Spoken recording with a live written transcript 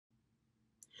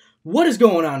What is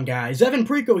going on, guys? Evan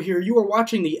Preco here. You are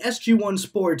watching the SG1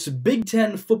 Sports Big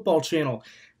Ten Football channel.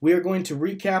 We are going to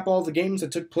recap all the games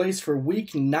that took place for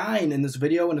Week 9 in this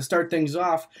video, and to start things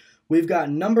off, we've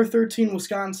got number 13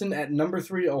 Wisconsin at number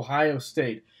 3 Ohio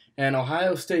State. And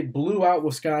Ohio State blew out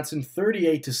Wisconsin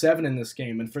 38-7 in this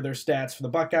game. And for their stats for the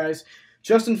Buckeyes,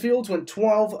 Justin Fields went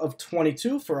 12 of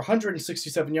 22 for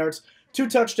 167 yards, 2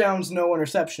 touchdowns, no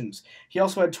interceptions. He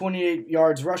also had 28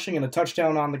 yards rushing and a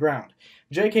touchdown on the ground.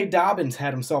 J.K. Dobbins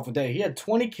had himself a day. He had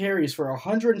 20 carries for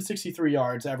 163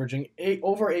 yards, averaging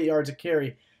over 8 yards a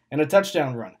carry and a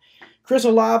touchdown run. Chris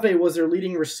Olave was their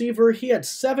leading receiver. He had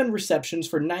 7 receptions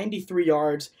for 93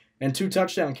 yards and 2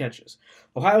 touchdown catches.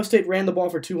 Ohio State ran the ball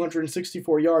for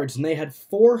 264 yards, and they had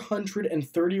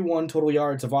 431 total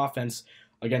yards of offense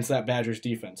against that Badgers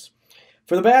defense.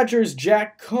 For the Badgers,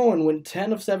 Jack Cohen went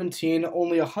 10 of 17,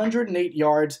 only 108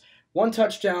 yards, 1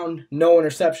 touchdown, no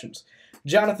interceptions.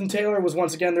 Jonathan Taylor was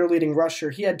once again their leading rusher.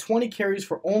 He had 20 carries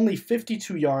for only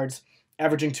 52 yards,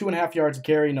 averaging 2.5 yards a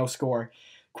carry, no score.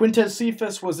 Quintez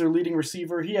Cephas was their leading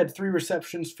receiver. He had 3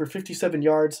 receptions for 57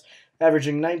 yards,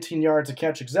 averaging 19 yards a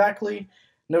catch exactly,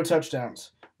 no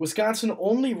touchdowns. Wisconsin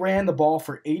only ran the ball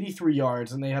for 83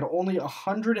 yards, and they had only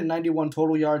 191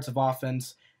 total yards of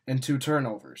offense and 2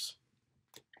 turnovers.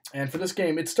 And for this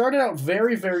game, it started out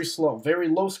very, very slow, very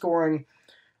low scoring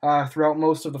throughout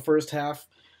most of the first half.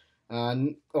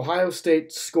 Ohio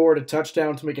State scored a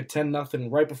touchdown to make it 10-0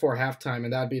 right before halftime,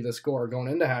 and that'd be the score going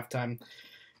into halftime.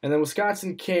 And then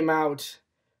Wisconsin came out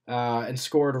and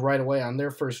scored right away on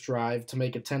their first drive to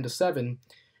make it 10-7.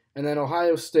 And then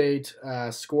Ohio State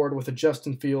scored with a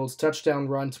Justin Fields touchdown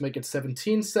run to make it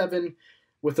 17-7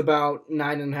 with about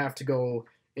 9.5 to go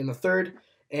in the third.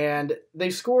 And they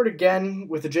scored again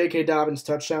with a J.K. Dobbins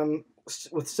touchdown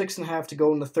with 6.5 to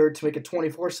go in the third to make it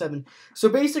 24-7. So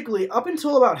basically, up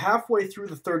until about halfway through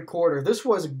the third quarter, this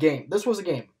was a game.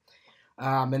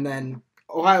 And then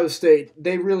Ohio State,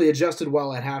 they really adjusted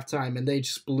well at halftime, and they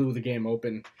just blew the game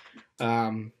open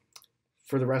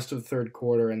for the rest of the third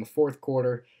quarter and the fourth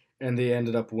quarter, and they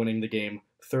ended up winning the game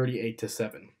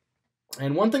 38-7.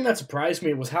 And one thing that surprised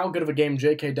me was how good of a game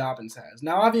J.K. Dobbins has.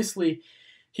 Now, obviously,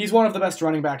 he's one of the best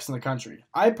running backs in the country.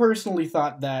 I personally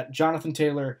thought that Jonathan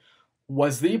Taylor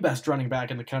was the best running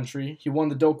back in the country. He won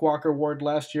the Doak Walker Award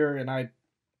last year, and I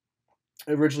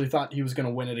originally thought he was going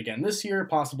to win it again this year,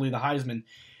 possibly the Heisman.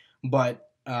 But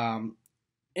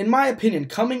in my opinion,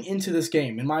 coming into this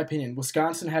game,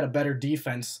 Wisconsin had a better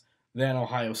defense than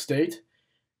Ohio State,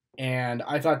 and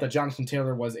I thought that Jonathan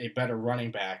Taylor was a better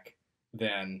running back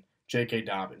than J.K.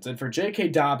 Dobbins. And for J.K.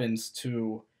 Dobbins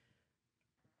to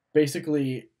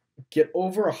basically get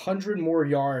over 100 more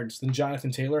yards than Jonathan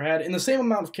Taylor had in the same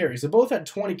amount of carries. They both had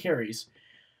 20 carries.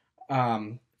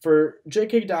 For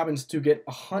J.K. Dobbins to get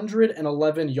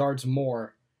 111 yards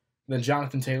more than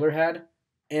Jonathan Taylor had,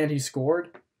 and he scored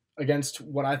against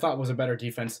what I thought was a better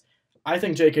defense, I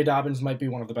think J.K. Dobbins might be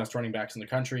one of the best running backs in the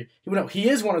country. He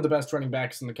is one of the best running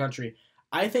backs in the country.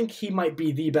 I think he might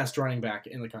be the best running back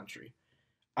in the country.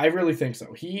 I really think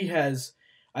so. He has,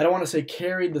 I don't want to say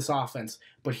carried this offense,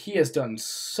 but he has done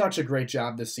such a great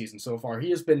job this season so far. He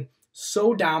has been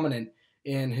so dominant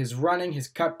in his running, his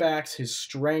cutbacks, his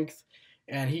strength,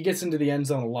 and he gets into the end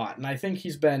zone a lot. And I think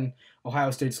he's been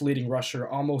Ohio State's leading rusher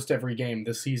almost every game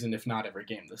this season, if not every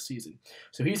game this season.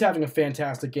 So he's having a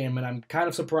fantastic game, and I'm kind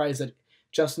of surprised that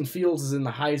Justin Fields is in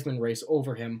the Heisman race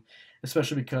over him,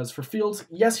 especially because for Fields,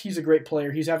 yes, he's a great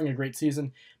player. He's having a great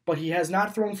season, but he has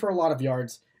not thrown for a lot of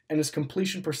yards, and his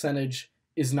completion percentage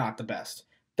is not the best.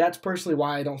 That's personally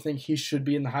why I don't think he should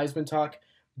be in the Heisman talk,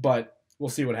 but we'll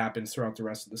see what happens throughout the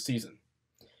rest of the season.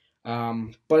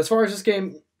 But as far as this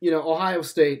game, Ohio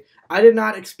State, I did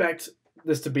not expect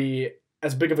this to be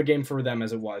as big of a game for them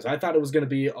as it was. I thought it was going to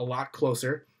be a lot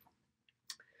closer,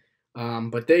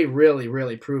 but they really,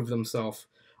 really proved themselves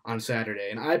on Saturday,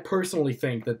 and I personally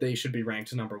think that they should be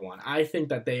ranked number 1. I think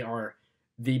that they are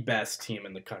the best team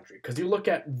in the country, because you look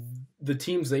at the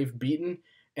teams they've beaten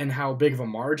and how big of a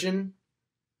margin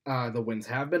the wins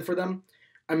have been for them.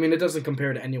 I mean, it doesn't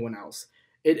compare to anyone else.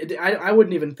 I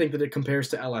wouldn't even think that it compares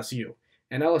to LSU.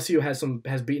 And LSU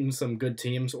has beaten some good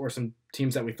teams, or some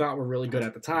teams that we thought were really good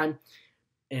at the time.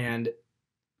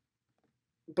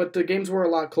 But the games were a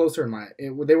lot closer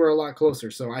they were a lot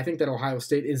closer. So I think that Ohio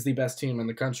State is the best team in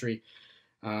the country.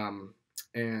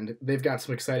 And they've got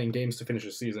some exciting games to finish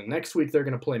the season. Next week they're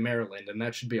going to play Maryland, and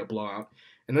that should be a blowout.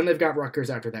 And then they've got Rutgers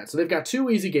after that. So they've got 2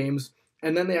 easy games,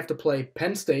 and then they have to play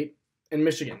Penn State and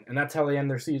Michigan, and that's how they end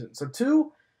their season. So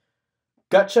 2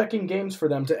 gut-checking games for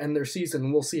them to end their season,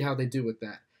 and we'll see how they do with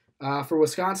that. For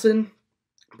Wisconsin,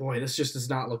 boy, this just does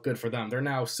not look good for them. They're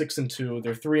now 6-2.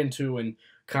 They're 3-2 in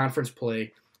conference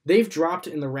play. They've dropped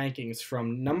in the rankings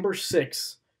from number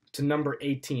 6 to number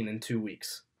 18 in 2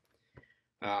 weeks.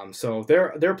 So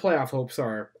their playoff hopes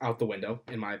are out the window,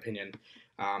 in my opinion.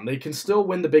 They can still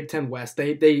win the Big Ten West.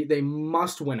 They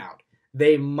must win out.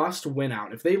 They must win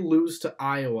out. If they lose to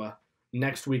Iowa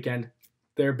next weekend,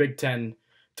 their Big Ten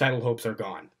title hopes are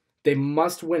gone. They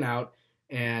must win out,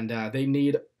 and they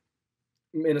need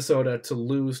Minnesota to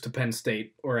lose to Penn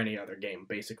State or any other game,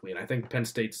 basically. And I think Penn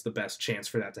State's the best chance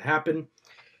for that to happen.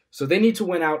 So they need to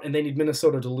win out, and they need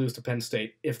Minnesota to lose to Penn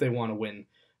State if they want to win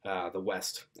the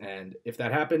West. And if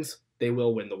that happens, they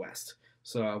will win the West.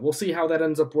 So we'll see how that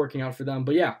ends up working out for them.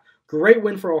 But yeah, great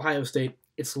win for Ohio State.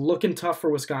 It's looking tough for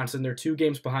Wisconsin. They're 2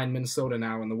 games behind Minnesota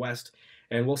now in the West,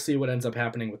 and we'll see what ends up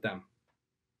happening with them.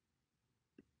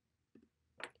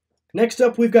 Next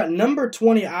up, we've got number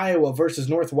 20 Iowa versus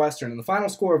Northwestern. And the final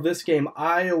score of this game,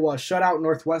 Iowa shut out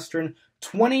Northwestern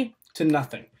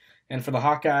 20-0. And for the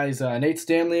Hawkeyes, Nate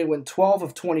Stanley went 12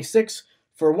 of 26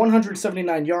 for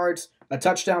 179 yards, a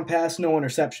touchdown pass, no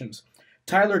interceptions.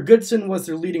 Tyler Goodson was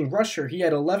their leading rusher. He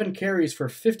had 11 carries for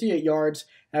 58 yards,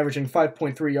 averaging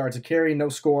 5.3 yards a carry, no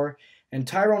score. And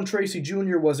Tyrone Tracy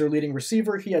Jr. was their leading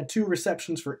receiver. He had 2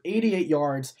 receptions for 88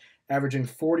 yards, averaging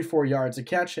 44 yards a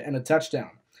catch and a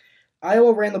touchdown.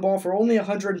 Iowa ran the ball for only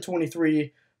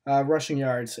 123 rushing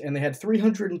yards, and they had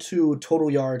 302 total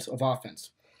yards of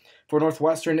offense. For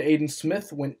Northwestern, Aiden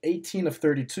Smith went 18 of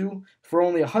 32 for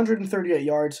only 138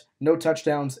 yards, no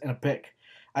touchdowns, and a pick.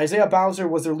 Isaiah Bowser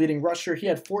was their leading rusher. He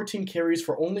had 14 carries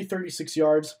for only 36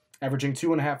 yards, averaging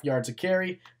 2.5 yards a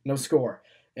carry, no score.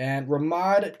 And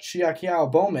Ramad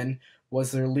Chiakiao Bowman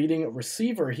was their leading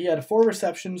receiver. He had 4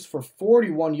 receptions for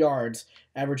 41 yards,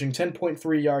 averaging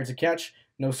 10.3 yards a catch,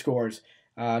 no scores.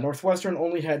 Northwestern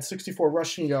only had 64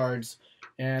 rushing yards,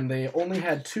 and they only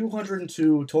had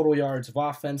 202 total yards of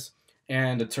offense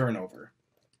and a turnover.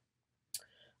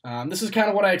 This is kind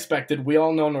of what I expected. We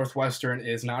all know Northwestern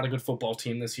is not a good football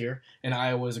team this year, and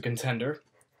Iowa is a contender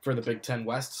for the Big Ten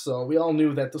West, so we all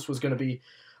knew that this was going to be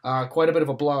quite a bit of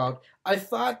a blowout. I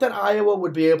thought that Iowa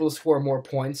would be able to score more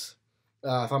points,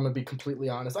 if I'm going to be completely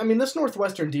honest. I mean, this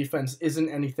Northwestern defense isn't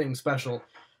anything special.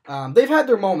 They've had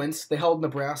their moments. They held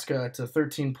Nebraska to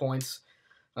 13 points,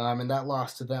 and that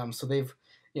lost to them. So they've,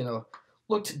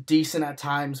 looked decent at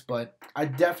times, but I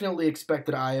definitely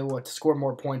expected Iowa to score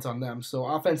more points on them. So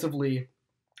offensively,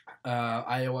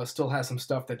 Iowa still has some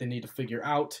stuff that they need to figure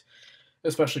out,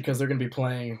 especially because they're going to be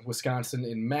playing Wisconsin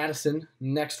in Madison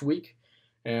next week,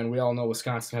 and we all know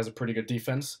Wisconsin has a pretty good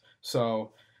defense.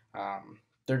 So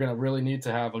they're going to really need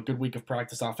to have a good week of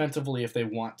practice offensively if they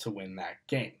want to win that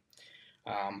game.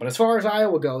 But as far as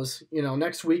Iowa goes,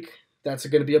 next week, that's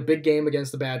going to be a big game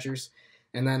against the Badgers.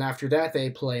 And then after that, they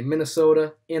play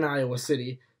Minnesota in Iowa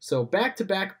City. So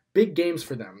back-to-back big games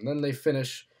for them. Then they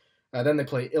finish, then they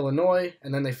play Illinois,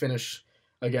 and then they finish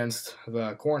against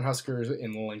the Cornhuskers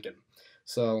in Lincoln.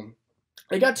 So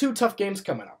they got 2 tough games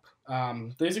coming up.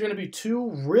 These are going to be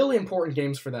 2 really important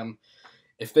games for them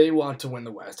if they want to win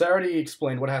the West. I already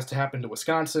explained what has to happen to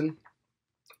Wisconsin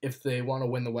if they want to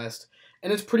win the West.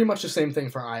 And it's pretty much the same thing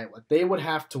for Iowa. They would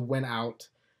have to win out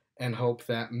and hope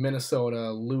that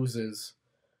Minnesota loses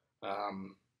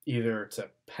either to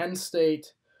Penn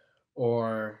State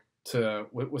or to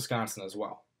Wisconsin as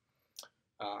well.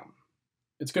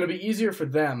 It's going to be easier for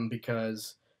them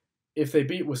because if they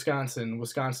beat Wisconsin,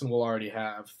 Wisconsin will already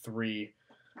have 3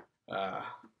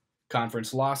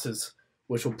 conference losses,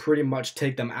 which will pretty much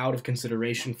take them out of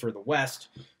consideration for the West.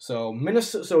 So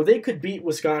they could beat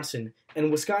Wisconsin,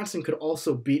 and Wisconsin could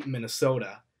also beat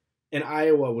Minnesota, and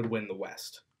Iowa would win the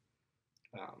West.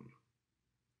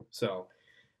 So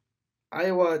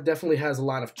Iowa definitely has a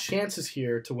lot of chances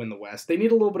here to win the West. They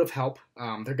need a little bit of help.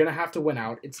 They're going to have to win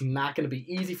out. It's not going to be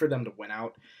easy for them to win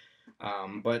out.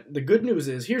 But the good news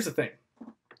is, here's the thing.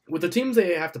 With the teams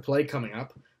they have to play coming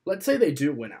up, let's say they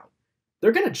do win out.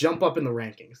 They're going to jump up in the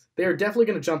rankings. They are definitely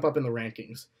going to jump up in the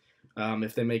rankings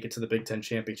if they make it to the Big Ten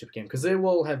championship game, because they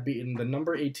will have beaten the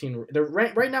number 18.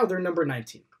 Right now, they're number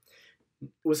 19.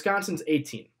 Wisconsin's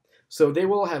 18. So they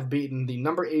will have beaten the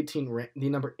number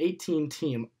 18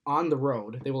 team on the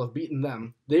road. They will have beaten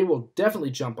them. They will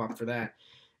definitely jump up for that.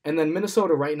 And then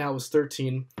Minnesota right now is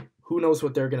 13. Who knows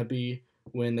what they're going to be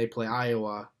when they play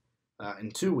Iowa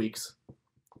in 2 weeks.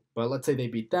 But let's say they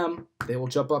beat them, they will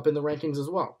jump up in the rankings as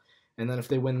well. And then if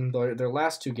they win their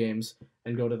last 2 games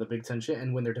and go to the Big Ten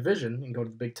and win their division and go to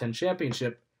the Big Ten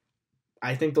championship,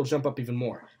 I think they'll jump up even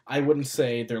more. I wouldn't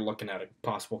say they're looking at a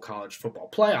possible college football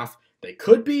playoff. They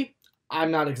could be. I'm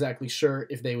not exactly sure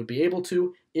if they would be able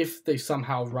to if they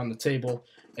somehow run the table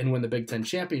and win the Big Ten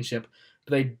championship.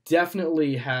 But they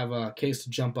definitely have a case to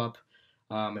jump up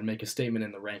and make a statement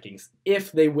in the rankings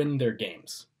if they win their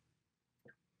games.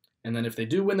 And then if they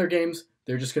do win their games,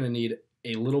 they're just going to need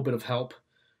a little bit of help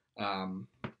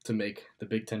to make the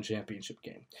Big Ten championship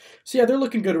game. So yeah, they're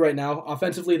looking good right now.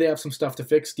 Offensively, they have some stuff to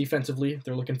fix. Defensively,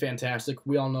 they're looking fantastic.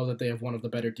 We all know that they have one of the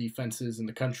better defenses in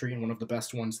the country and one of the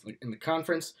best ones in the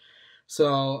conference.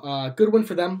 So good win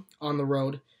for them on the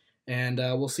road. And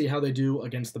we'll see how they do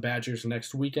against the Badgers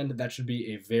next weekend. That should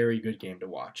be a very good game to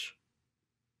watch.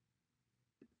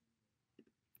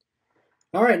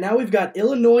 All right, now we've got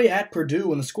Illinois at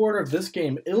Purdue, and the score of this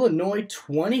game, Illinois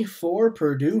 24,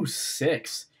 Purdue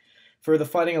 6. For the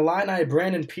Fighting Illini,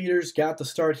 Brandon Peters got the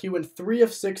start. He went 3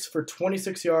 of 6 for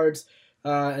 26 yards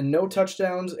and no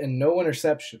touchdowns and no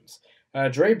interceptions.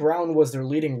 Dre Brown was their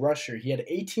leading rusher. He had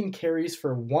 18 carries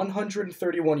for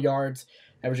 131 yards,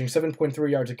 averaging 7.3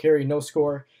 yards a carry, no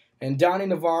score. And Donnie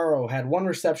Navarro had 1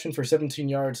 reception for 17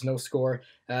 yards, no score.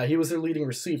 He was their leading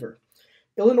receiver.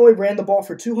 Illinois ran the ball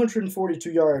for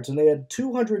 242 yards, and they had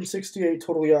 268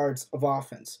 total yards of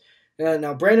offense.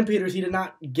 Now, Brandon Peters, he did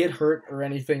not get hurt or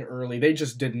anything early. They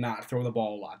just did not throw the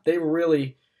ball a lot. They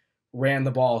really ran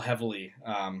the ball heavily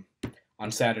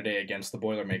on Saturday against the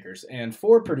Boilermakers. And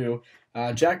for Purdue,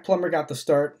 Jack Plummer got the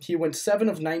start. He went 7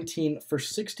 of 19 for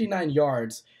 69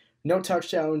 yards, no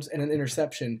touchdowns, and an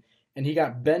interception. And he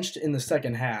got benched in the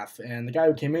second half. And the guy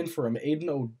who came in for him,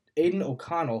 Aiden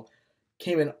O'Connell,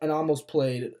 came in and almost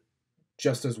played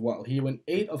just as well. He went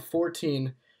 8 of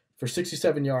 14 for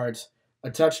 67 yards, a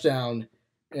touchdown,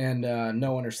 and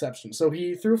no interception. So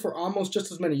he threw for almost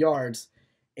just as many yards,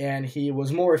 and he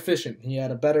was more efficient. He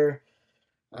had a better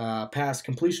pass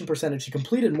completion percentage. He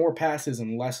completed more passes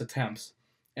in less attempts,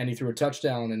 and he threw a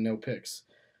touchdown and no picks.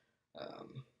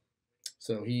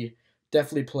 So he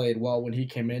definitely played well when he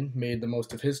came in, made the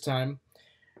most of his time.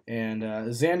 And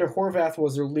Xander Horvath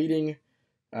was their leading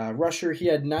rusher. He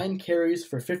had 9 carries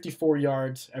for 54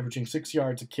 yards, averaging 6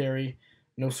 yards a carry,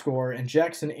 no score. And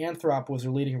Jackson Anthrop was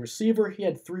their leading receiver. He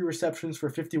had 3 receptions for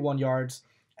 51 yards,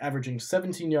 averaging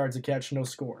 17 yards a catch, no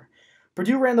score.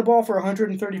 Purdue ran the ball for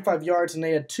 135 yards, and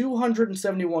they had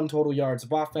 271 total yards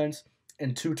of offense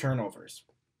and 2 turnovers.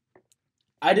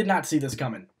 I did not see this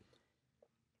coming.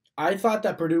 I thought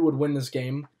that Purdue would win this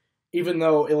game, even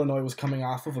though Illinois was coming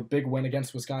off of a big win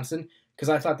against Wisconsin, because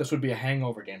I thought this would be a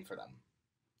hangover game for them.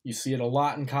 You see it a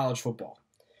lot in college football.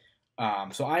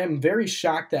 So I am very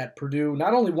shocked that Illinois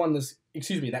not only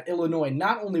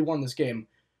won this game,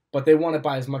 but they won it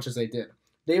by as much as they did.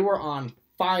 They were on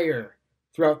fire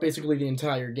throughout basically the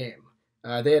entire game.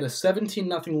 They had a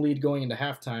 17-0 lead going into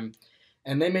halftime,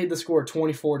 and they made the score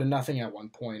 24-0 at one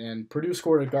point. And Purdue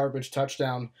scored a garbage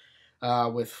touchdown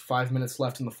with 5 minutes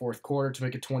left in the fourth quarter to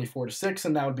make it 24-6,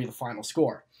 and that would be the final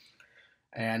score.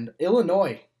 And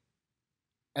Illinois,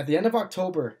 at the end of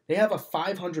October, they have a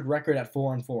 500 record at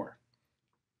 4-4.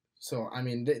 So, I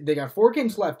mean, they got 4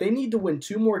 games left. They need to win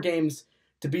 2 more games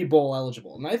to be bowl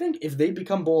eligible. And I think if they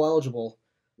become bowl eligible,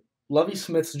 Lovie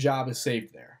Smith's job is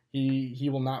saved there. He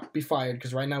will not be fired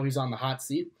because right now he's on the hot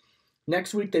seat.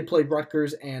 Next week they play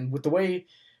Rutgers, and with the way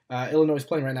Illinois is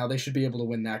playing right now, they should be able to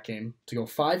win that game to go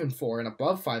 5-4 and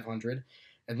above 500.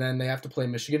 And then they have to play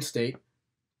Michigan State.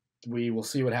 We will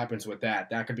see what happens with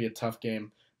that. That could be a tough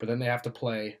game. But then they have to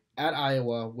play at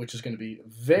Iowa, which is going to be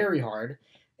very hard.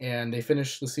 And they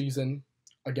finish the season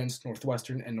against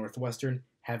Northwestern, and Northwestern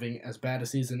having as bad a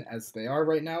season as they are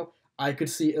right now, I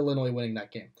could see Illinois winning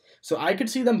that game. So I could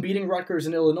see them beating Rutgers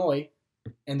in Illinois,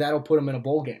 and that'll put them in a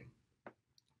bowl game.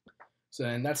 So,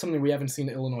 and that's something we haven't seen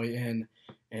Illinois in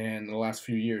the last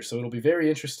few years. So it'll be very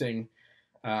interesting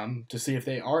to see if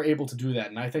they are able to do that.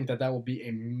 And I think that will be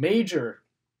a major,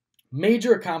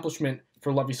 major accomplishment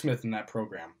for Lovie Smith in that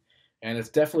program. And it's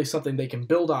definitely something they can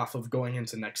build off of going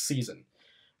into next season.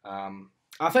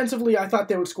 Offensively, I thought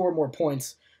they would score more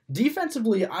points.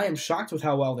 Defensively, I am shocked with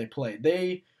how well they played.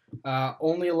 They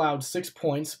only allowed 6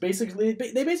 points. Basically,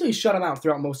 they basically shut them out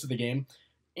throughout most of the game,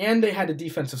 and they had a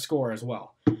defensive score as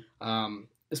well.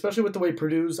 Especially with the way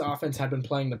Purdue's offense had been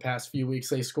playing the past few weeks.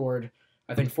 They scored,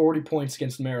 I think, 40 points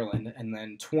against Maryland and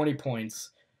then 20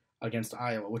 points against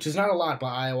Iowa, which is not a lot, but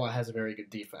Iowa has a very good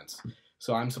defense.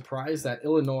 So I'm surprised that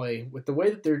Illinois, with the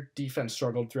way that their defense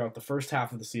struggled throughout the first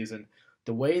half of the season,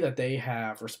 the way that they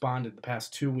have responded the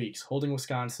past 2 weeks, holding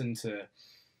Wisconsin to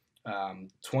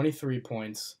 23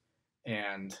 points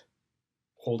and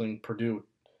holding Purdue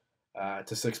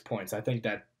to 6 points. I think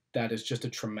that is just a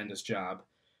tremendous job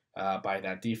by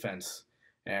that defense,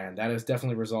 and that has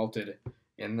definitely resulted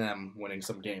in them winning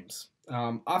some games.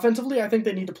 Offensively, I think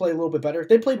they need to play a little bit better.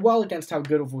 They played well against how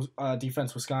good of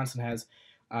defense Wisconsin has,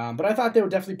 but I thought they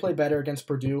would definitely play better against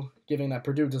Purdue, given that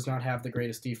Purdue does not have the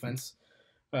greatest defense.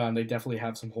 They definitely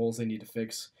have some holes they need to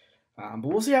fix. But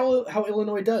we'll see how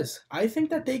Illinois does. I think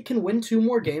that they can win 2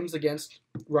 more games against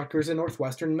Rutgers and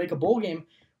Northwestern and make a bowl game.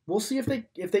 We'll see if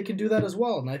they can do that as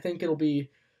well. And I think it'll be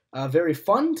very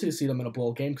fun to see them in a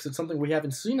bowl game because it's something we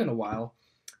haven't seen in a while.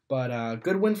 But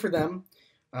good win for them.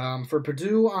 For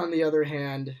Purdue, on the other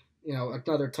hand,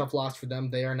 another tough loss for them.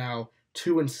 They are now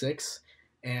 2-6,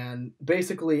 and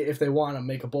basically, if they want to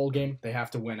make a bowl game, they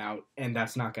have to win out, and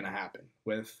that's not going to happen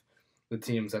with the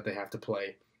teams that they have to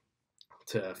play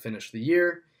to finish the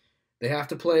year. They have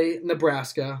to play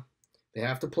Nebraska, they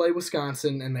have to play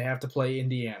Wisconsin, and they have to play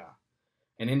Indiana.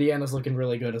 And Indiana's looking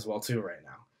really good as well too right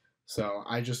now. So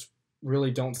I just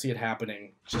really don't see it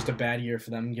happening. It's just a bad year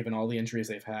for them given all the injuries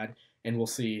they've had, and we'll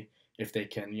see if they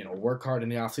can, work hard in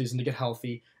the offseason to get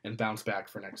healthy and bounce back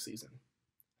for next season.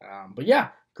 But yeah,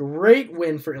 great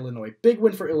win for Illinois. Big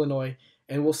win for Illinois,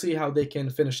 and we'll see how they can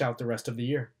finish out the rest of the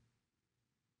year.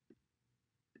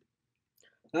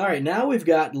 All right, now we've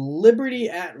got Liberty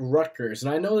at Rutgers,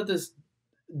 and I know that this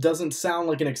doesn't sound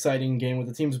like an exciting game with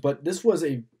the teams, but this was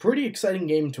a pretty exciting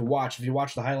game to watch if you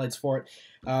watch the highlights for it.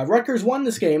 Rutgers won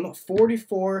this game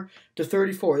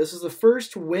 44-34. This is the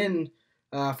first win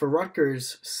for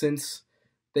Rutgers since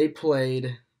they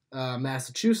played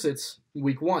Massachusetts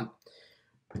week 1.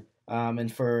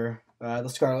 And for the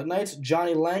Scarlet Knights,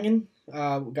 Johnny Langen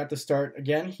got the start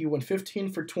again. He went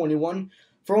 15 for 21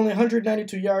 for only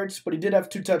 192 yards, but he did have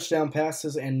 2 touchdown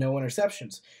passes and no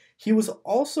interceptions. He was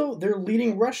also their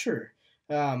leading rusher.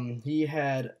 He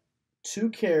had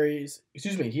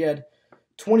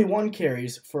 21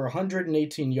 carries for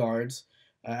 118 yards,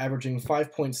 averaging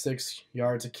 5.6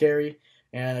 yards a carry,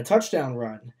 and a touchdown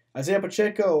run. Isaiah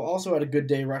Pacheco also had a good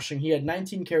day rushing. He had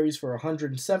 19 carries for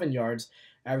 107 yards,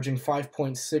 averaging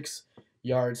 5.6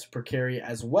 yards per carry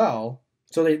as well.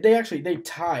 So they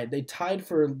tied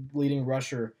for leading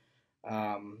rusher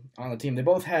on the team. They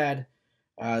both had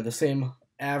the same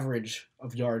average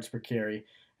of yards per carry,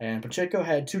 and Pacheco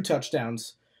had 2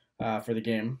 touchdowns for the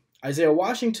game. Isaiah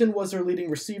Washington was their leading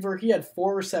receiver. He had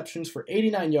 4 receptions for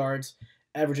 89 yards,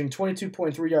 averaging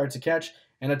 22.3 yards a catch,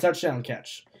 and a touchdown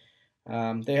catch.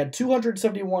 They had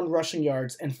 271 rushing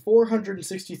yards and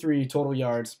 463 total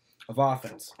yards of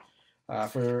offense.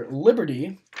 For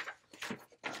Liberty,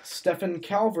 Stephen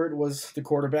Calvert was the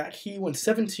quarterback. He went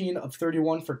 17 of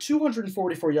 31 for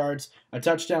 244 yards, a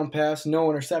touchdown pass, no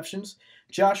interceptions.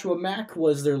 Joshua Mack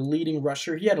was their leading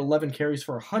rusher. He had 11 carries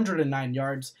for 109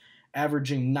 yards,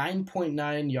 averaging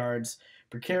 9.9 yards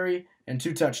per carry and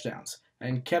 2 touchdowns.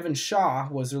 And Kevin Shaw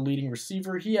was their leading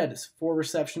receiver. He had 4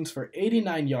 receptions for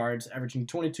 89 yards, averaging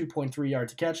 22.3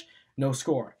 yards a catch, no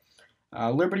score.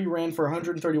 Liberty ran for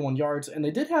 131 yards, and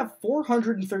they did have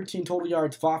 413 total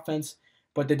yards of offense,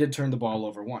 but they did turn the ball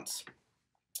over once.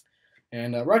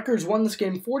 And Rutgers won this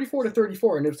game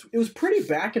 44-34, and it was pretty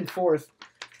back and forth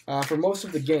for most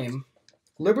of the game.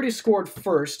 Liberty scored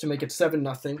first to make it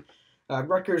 7-0.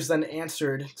 Rutgers then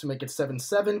answered to make it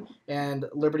 7-7, and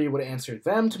Liberty would answer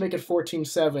them to make it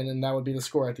 14-7, and that would be the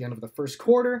score at the end of the first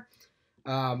quarter.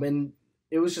 And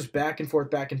it was just back and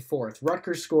forth, back and forth.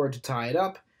 Rutgers scored to tie it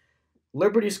up.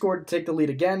 Liberty scored to take the lead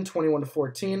again,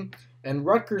 21-14, and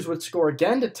Rutgers would score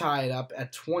again to tie it up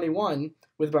at 21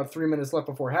 with about 3 minutes left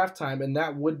before halftime, and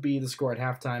that would be the score at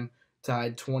halftime,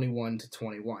 tied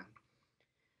 21-21.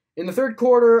 In the third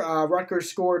quarter, Rutgers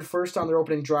scored first on their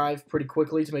opening drive pretty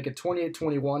quickly to make it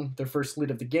 28-21, their first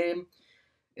lead of the game.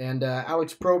 And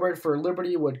Alex Probert for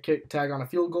Liberty would tag on a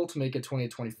field goal to make it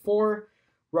 28-24.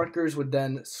 Rutgers would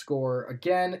then score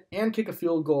again and kick a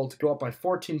field goal to go up by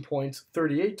 14 points,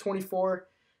 38-24.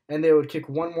 And they would kick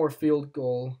one more field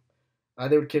goal.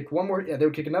 They would kick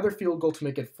another field goal to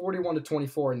make it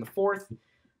 41-24 in the fourth.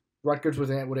 Rutgers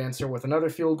would answer with another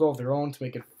field goal of their own to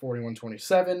make it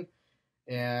 41-27.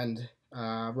 And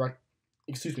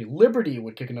Liberty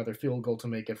would kick another field goal to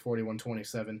make it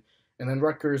 41-27, and then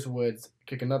Rutgers would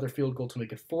kick another field goal to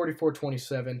make it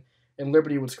 44-27, and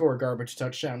Liberty would score a garbage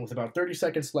touchdown with about 30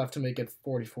 seconds left to make it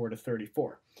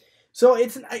 44-34. So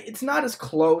it's not as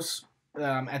close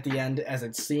at the end as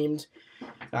it seemed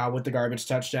with the garbage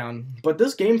touchdown, but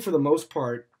this game for the most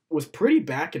part was pretty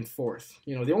back and forth.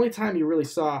 The only time you really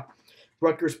saw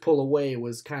Rutgers pull away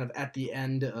was kind of at the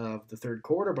end of the third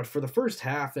quarter, but for the first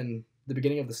half and the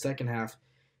beginning of the second half,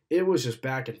 it was just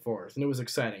back and forth, and it was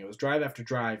exciting. It was drive after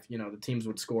drive, the teams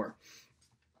would score.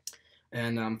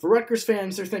 And for Rutgers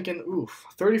fans, they're thinking, oof,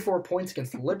 34 points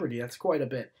against Liberty, that's quite a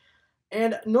bit.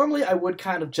 And normally I would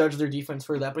kind of judge their defense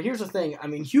for that, but here's the thing.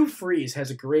 Hugh Freeze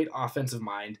has a great offensive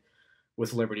mind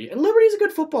with Liberty, and Liberty's a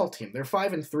good football team. They're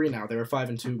 5-3 now. They were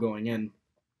 5-2 going in.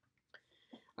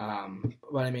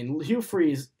 But I mean, Hugh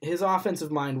Freeze, his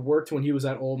offensive mind worked when he was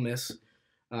at Ole Miss.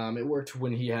 It worked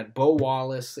when he had Bo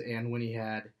Wallace and when he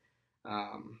had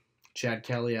Chad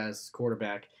Kelly as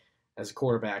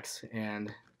quarterbacks.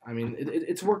 And I mean,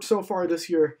 it's worked so far this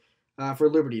year for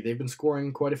Liberty. They've been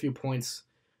scoring quite a few points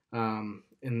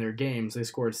in their games. They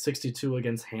scored 62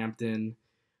 against Hampton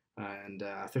and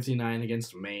 59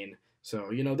 against Maine.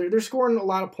 So they're scoring a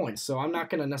lot of points. So I'm not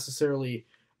going to necessarily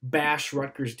bash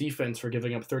Rutgers defense for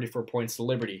giving up 34 points to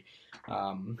Liberty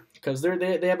because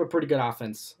they have a pretty good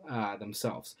offense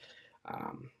themselves.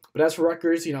 But as for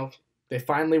Rutgers, they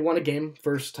finally won a game,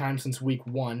 first time since week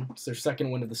 1. It's their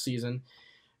second win of the season.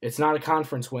 It's not a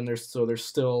conference win, so they're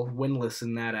still winless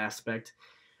in that aspect.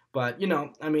 But,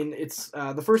 I mean, it's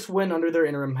the first win under their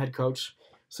interim head coach.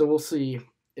 So we'll see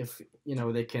if,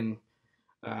 they can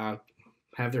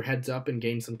have their heads up and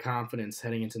gain some confidence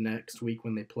heading into next week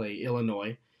when they play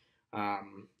Illinois.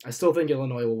 I still think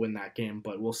Illinois will win that game,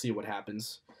 but we'll see what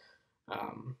happens.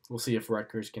 We'll see if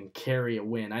Rutgers can carry a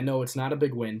win. I know it's not a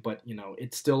big win, but,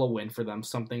 it's still a win for them,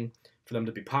 something for them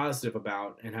to be positive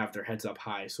about and have their heads up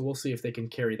high. So we'll see if they can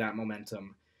carry that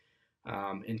momentum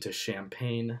into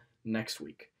Champaign next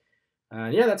week.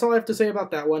 Yeah, that's all I have to say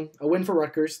about that one. A win for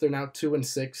Rutgers. They're now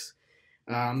 2-6.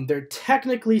 They're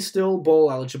technically still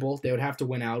bowl eligible. They would have to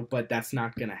win out, but that's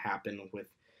not going to happen with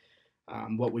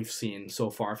what we've seen so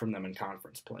far from them in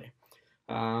conference play.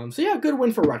 So yeah, good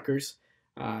win for Rutgers.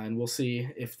 And we'll see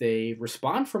if they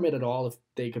respond from it at all, if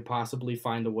they could possibly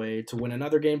find a way to win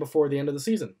another game before the end of the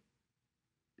season.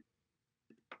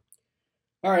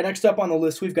 All right, next up on the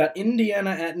list, we've got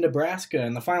Indiana at Nebraska,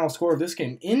 and the final score of this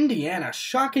game, Indiana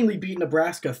shockingly beat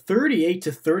Nebraska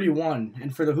 38-31.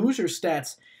 And for the Hoosiers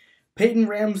stats, Peyton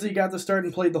Ramsey got the start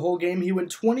and played the whole game. He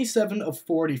went 27 of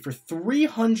 40 for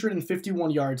 351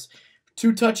 yards,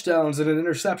 2 touchdowns, and an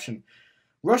interception.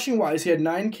 Rushing-wise, he had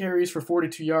 9 carries for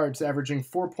 42 yards, averaging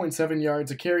 4.7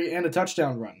 yards a carry and a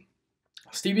touchdown run.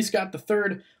 Stevie Scott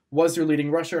III was their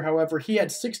leading rusher. However, he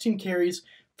had 16 carries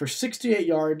for 68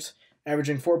 yards,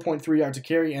 averaging 4.3 yards a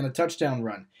carry and a touchdown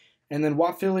run. And then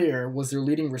Whop Phillier was their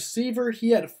leading receiver. He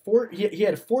had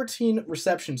 14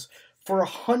 receptions for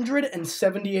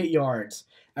 178 yards,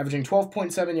 averaging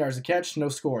 12.7 yards a catch, no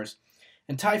scores.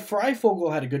 And Ty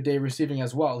Freifogel had a good day receiving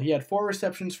as well. He had 4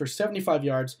 receptions for 75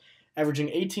 yards, averaging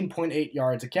 18.8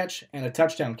 yards a catch and a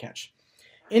touchdown catch.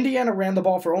 Indiana ran the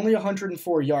ball for only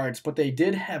 104 yards, but they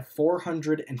did have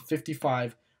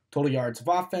 455 total yards of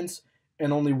offense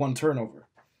and only 1 turnover.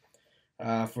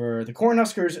 For the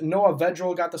Cornhuskers, Noah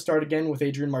Vedral got the start again with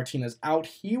Adrian Martinez out.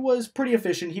 He was pretty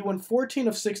efficient. He went 14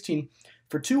 of 16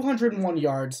 for 201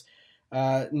 yards,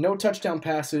 no touchdown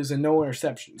passes, and no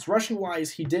interceptions.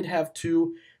 Rushing-wise, he did have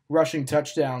 2 rushing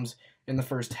touchdowns in the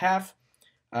first half.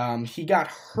 He got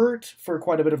hurt for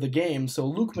quite a bit of the game, so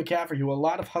Luke McCaffrey, who a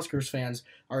lot of Huskers fans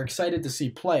are excited to see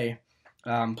play,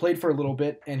 played for a little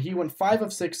bit, and he went 5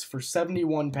 of 6 for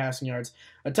 71 passing yards,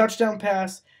 a touchdown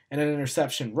pass, and an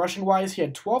interception. Rushing-wise, he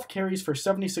had 12 carries for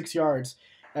 76 yards,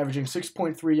 averaging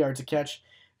 6.3 yards a catch,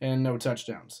 and no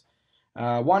touchdowns.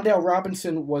 Wan'Dale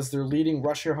Robinson was their leading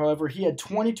rusher. However, he had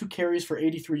 22 carries for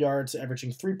 83 yards,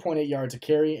 averaging 3.8 yards a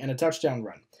carry, and a touchdown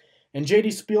run. And J.D.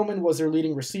 Spielman was their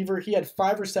leading receiver. He had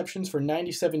 5 receptions for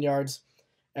 97 yards,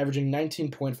 averaging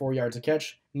 19.4 yards a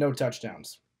catch, no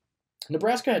touchdowns.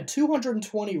 Nebraska had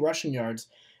 220 rushing yards,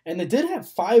 and they did have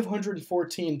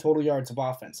 514 total yards of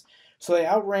offense. So they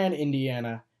outran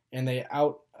Indiana, and they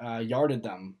out-yarded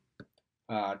them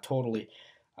totally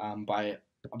by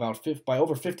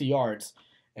over 50 yards.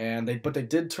 But they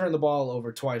did turn the ball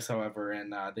over twice, however,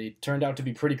 and they turned out to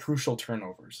be pretty crucial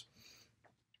turnovers.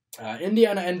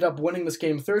 Indiana ended up winning this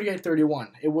game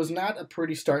 38-31. It was not a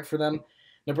pretty start for them.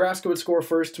 Nebraska would score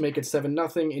first to make it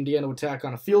 7-0. Indiana would tack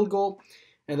on a field goal,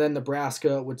 and then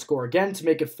Nebraska would score again to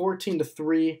make it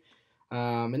 14-3.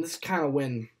 And this is kind of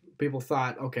when people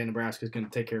thought, okay, Nebraska's going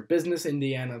to take care of business.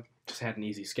 Indiana just had an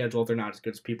easy schedule. They're not as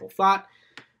good as people thought.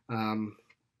 But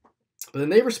then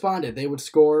they responded. They would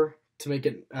score to make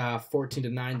it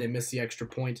 14-9. They missed the extra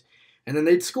point. And then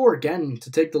they'd score again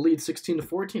to take the lead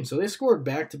 16-14. So they scored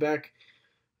back-to-back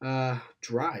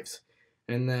drives.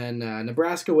 And then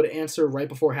Nebraska would answer right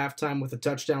before halftime with a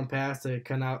touchdown pass to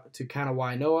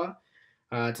Kanawai Noah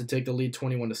to take the lead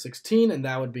 21-16. And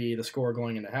that would be the score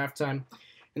going into halftime.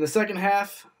 In the second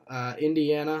half,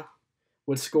 Indiana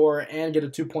would score and get a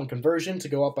 2-point conversion to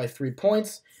go up by 3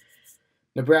 points.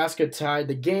 Nebraska tied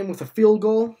the game with a field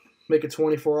goal, make it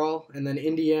 24-all. And then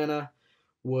Indiana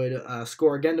would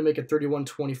score again to make it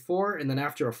 31-24, and then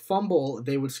after a fumble,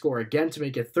 they would score again to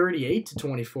make it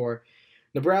 38-24.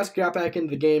 Nebraska got back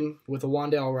into the game with a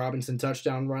Wan'Dale Robinson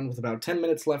touchdown run with about 10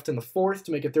 minutes left in the fourth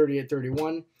to make it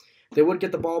 38-31. They would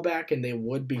get the ball back and they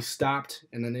would be stopped,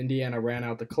 and then Indiana ran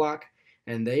out the clock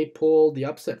and they pulled the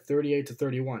upset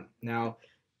 38-31. Now,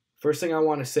 first thing I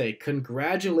want to say,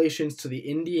 congratulations to the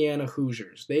Indiana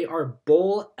Hoosiers. They are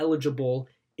bowl eligible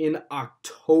in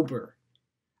October.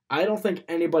 I don't think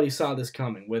anybody saw this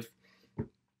coming with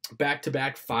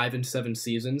back-to-back 5-7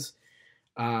 seasons.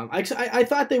 I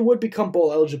thought they would become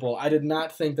bowl eligible. I did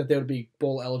not think that they would be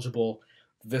bowl eligible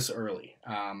this early.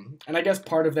 And I guess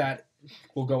part of that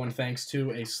will go in thanks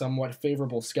to a somewhat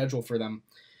favorable schedule for them.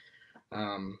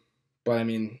 But, I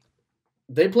mean,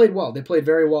 they played well. They played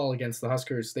very well against the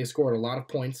Huskers. They scored a lot of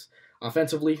points.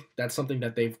 Offensively, that's something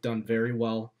that they've done very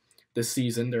well this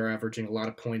season. They're averaging a lot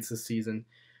of points this season.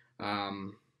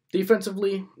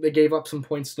 Defensively, they gave up some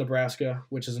points to Nebraska,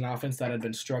 which is an offense that had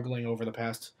been struggling over the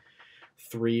past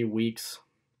 3 weeks.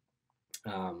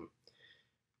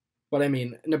 But, I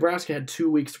mean, Nebraska had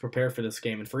 2 weeks to prepare for this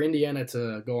game, and for Indiana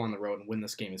to go on the road and win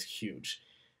this game is huge.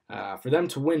 For them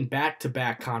to win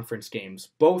back-to-back conference games,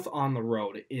 both on the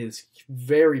road, is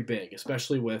very big,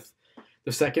 especially with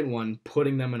the second one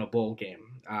putting them in a bowl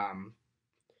game.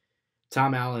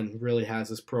 Tom Allen really has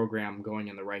this program going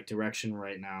in the right direction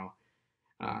right now.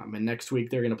 And next week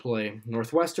they're going to play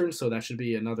Northwestern, so that should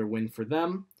be another win for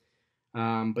them.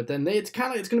 But then it's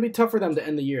going to be tough for them to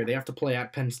end the year. They have to play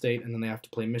at Penn State, and then they have to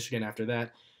play Michigan after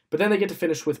that. But then they get to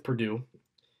finish with Purdue.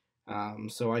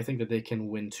 So I think that they can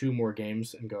win 2 more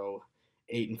games and go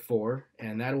 8-4,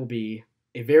 and that will be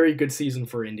a very good season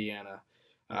for Indiana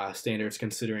standards,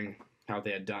 considering how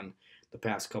they had done the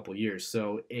past couple years.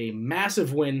 So a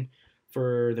massive win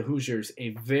for the Hoosiers, a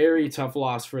very tough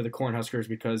loss for the Cornhuskers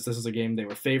because this is a game they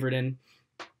were favored in,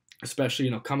 especially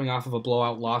coming off of a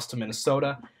blowout loss to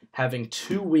Minnesota, having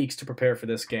 2 weeks to prepare for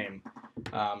this game.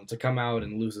 To come out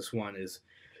and lose this one is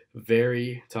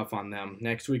very tough on them.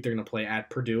 Next week they're going to play at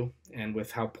Purdue, and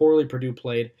with how poorly Purdue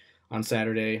played on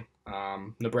Saturday,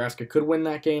 Nebraska could win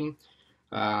that game.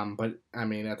 But, I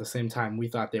mean, at the same time, we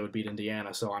thought they would beat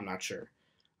Indiana, so I'm not sure.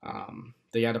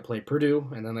 They had to play Purdue,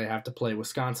 and then they have to play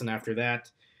Wisconsin after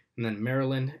that, and then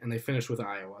Maryland, and they finish with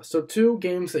Iowa. So 2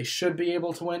 games they should be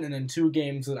able to win, and then 2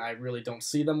 games that I really don't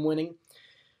see them winning.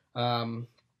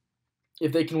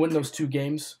 If they can win those 2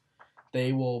 games,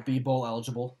 they will be bowl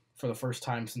eligible for the first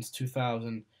time since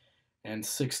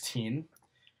 2016.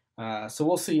 So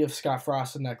we'll see if Scott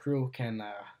Frost and that crew can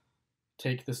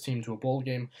take this team to a bowl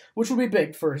game, which will be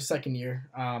big for his second year.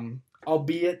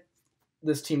 Albeit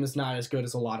this team is not as good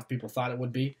as a lot of people thought it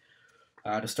would be.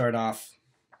 To start off,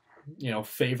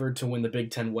 favored to win the Big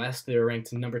Ten West. They were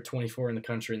ranked number 24 in the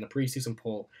country in the preseason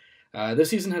poll. This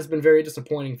season has been very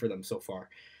disappointing for them so far.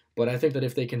 But I think that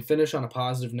if they can finish on a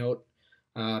positive note,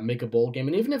 make a bowl game,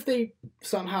 and even if they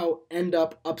somehow end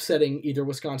up upsetting either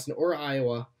Wisconsin or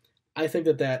Iowa, I think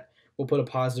that will put a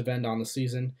positive end on the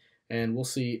season, and we'll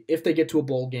see if they get to a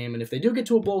bowl game, and if they do get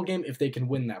to a bowl game, if they can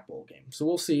win that bowl game. So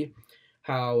we'll see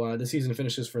how the season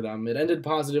finishes for them. It ended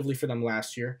positively for them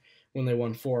last year when they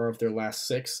won 4 of their last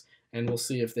 6, and we'll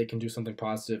see if they can do something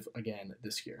positive again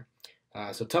this year.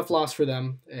 So tough loss for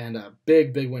them, and a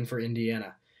big, big win for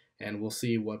Indiana, and we'll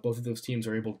see what both of those teams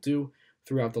are able to do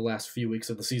throughout the last few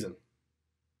weeks of the season.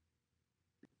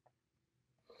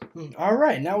 All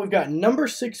right, now we've got number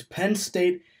 6 Penn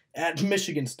State at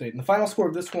Michigan State. And the final score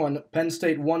of this one, Penn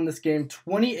State won this game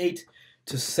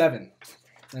 28-7.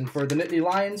 And for the Nittany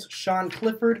Lions, Sean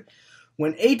Clifford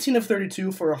went 18 of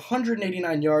 32 for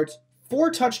 189 yards,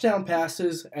 4 touchdown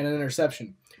passes, and an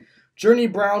interception. Journey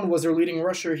Brown was their leading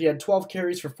rusher. He had 12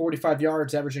 carries for 45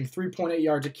 yards, averaging 3.8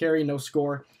 yards a carry, no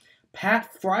score. Pat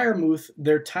Fryermuth,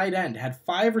 their tight end, had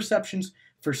 5 receptions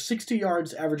for 60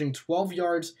 yards, averaging 12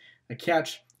 yards a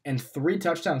catch, and 3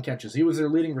 touchdown catches. He was their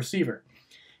leading receiver.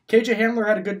 KJ Hamler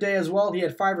had a good day as well. He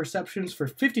had 5 receptions for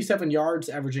 57 yards,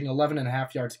 averaging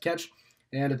 11.5 yards a catch,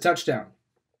 and a touchdown.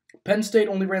 Penn State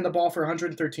only ran the ball for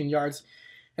 113 yards,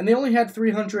 and they only had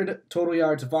 300 total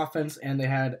yards of offense, and they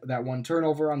had that 1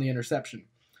 turnover on the interception.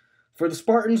 For the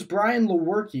Spartans, Brian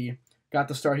Lewerke got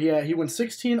the start. He went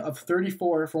 16 of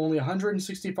 34 for only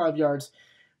 165 yards,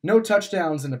 no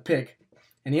touchdowns, and a pick,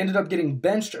 and he ended up getting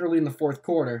benched early in the fourth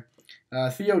quarter.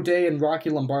 Theo Day and Rocky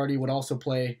Lombardi would also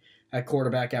play at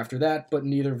quarterback after that, but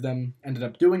neither of them ended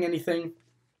up doing anything.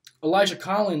 Elijah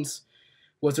Collins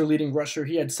was their leading rusher.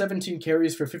 He had 17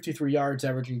 carries for 53 yards,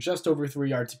 averaging just over 3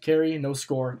 yards a carry, no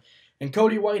score. And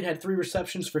Cody White had 3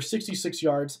 receptions for 66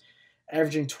 yards,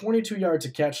 averaging 22 yards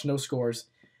a catch, no scores.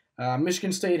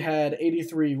 Michigan State had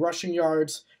 83 rushing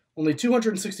yards, only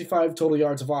 265 total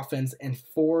yards of offense, and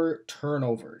 4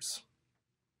 turnovers.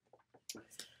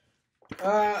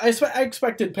 I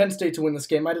expected Penn State to win this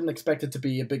game. I didn't expect it to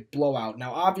be a big blowout.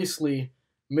 Now, obviously,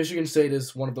 Michigan State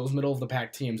is one of those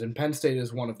middle-of-the-pack teams, and Penn State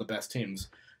is one of the best teams,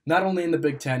 not only in the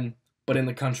Big Ten, but in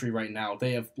the country right now.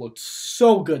 They have looked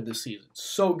so good this season,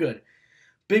 so good.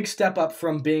 Big step up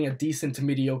from being a decent to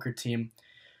mediocre team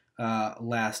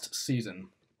last season.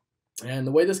 And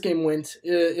the way this game went,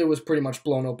 it was pretty much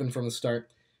blown open from the start.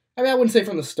 I mean, I wouldn't say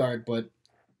from the start, but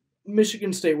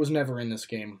Michigan State was never in this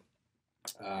game.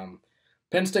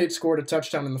 Penn State scored a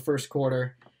touchdown in the first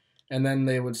quarter, and then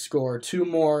they would score two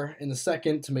more in the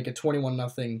second to make it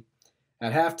 21-0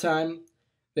 at halftime.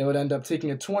 They would end up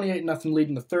taking a 28-0 lead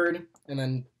in the third, and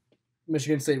then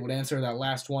Michigan State would answer that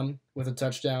last one with a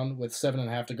touchdown with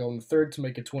 7.5 to go in the third to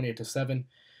make it 28-7.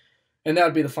 And that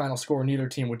would be the final score. Neither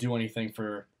team would do anything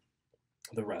for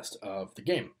the rest of the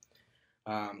game.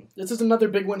 This is another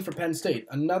big win for Penn State.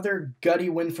 Another gutty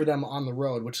win for them on the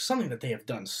road, which is something that they have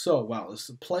done so well, is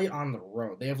to play on the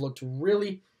road. They have looked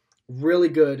really, really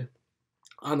good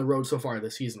on the road so far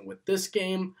this season with this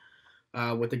game,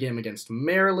 with the game against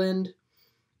Maryland,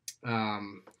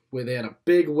 where they had a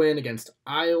big win against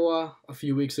Iowa a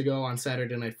few weeks ago on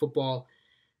Saturday Night Football.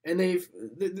 And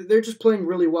they're just playing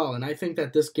really well. And I think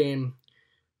that this game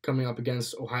coming up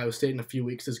against Ohio State in a few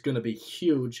weeks is going to be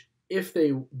huge if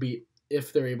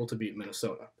they're able to beat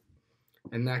Minnesota.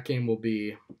 And that game will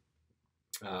be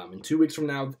in 2 weeks from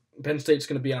now. Penn State's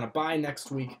going to be on a bye next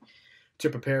week to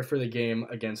prepare for the game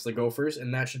against the Gophers,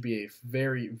 and that should be a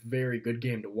very, very good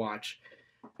game to watch.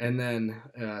 And then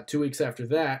 2 weeks after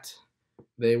that,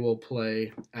 they will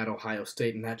play at Ohio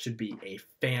State, and that should be a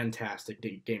fantastic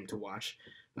game to watch,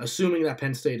 assuming that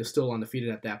Penn State is still undefeated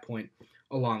at that point,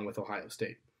 along with Ohio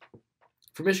State.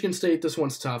 For Michigan State, this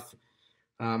one's tough.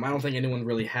 I don't think anyone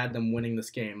really had them winning this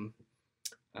game,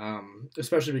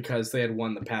 especially because they had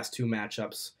won the past two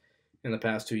matchups in the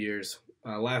past 2 years.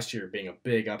 Last year being a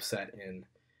big upset in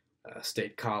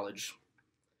State College.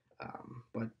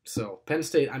 But so Penn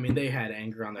State, I mean, they had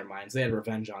anger on their minds. They had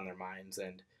revenge on their minds.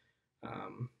 And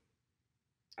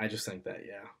I just think that,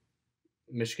 yeah,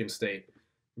 Michigan State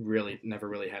never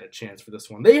really had a chance for this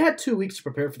one. They had 2 weeks to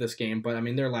prepare for this game, but I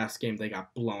mean, their last game, they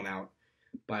got blown out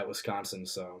by Wisconsin,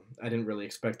 so I didn't really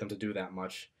expect them to do that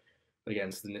much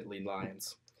against the Nittany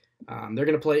Lions. They're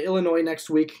going to play Illinois next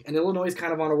week, and Illinois is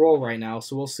kind of on a roll right now,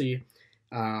 so we'll see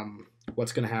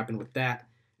what's going to happen with that.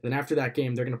 Then after that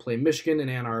game, they're going to play Michigan and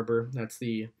Ann Arbor. That's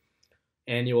the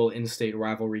annual in-state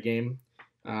rivalry game.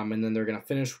 And then they're going to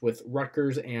finish with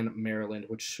Rutgers and Maryland,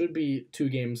 which should be two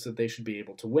games that they should be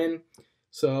able to win.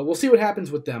 So we'll see what happens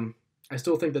with them. I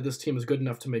still think that this team is good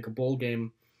enough to make a bowl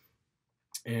game.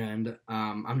 And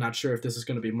I'm not sure if this is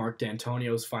going to be Mark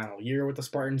D'Antonio's final year with the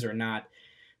Spartans or not,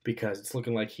 because it's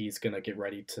looking like he's going to get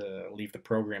ready to leave the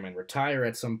program and retire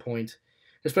at some point,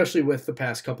 especially with the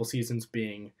past couple seasons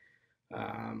being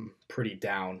pretty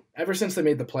down. Ever since they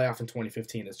made the playoff in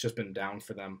 2015, it's just been down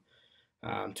for them.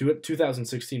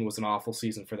 2016 was an awful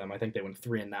season for them. I think they went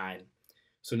 3-9,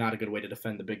 so not a good way to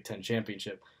defend the Big Ten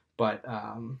championship. But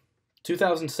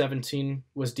 2017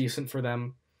 was decent for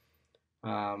them.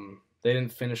 They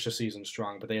didn't finish the season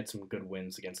strong, but they had some good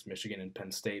wins against Michigan and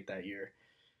Penn State that year.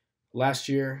 Last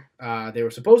year, they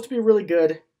were supposed to be really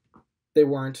good. They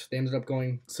weren't. They ended up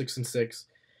going 6-6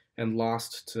 and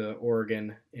lost to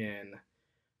Oregon in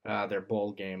their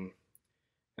bowl game.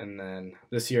 And then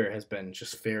this year has been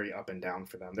just very up and down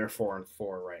for them. They're 4-4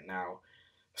 right now.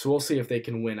 So we'll see if they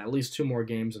can win at least two more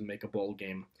games and make a bowl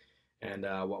game, and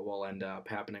what will end up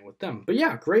happening with them. But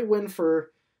yeah, great win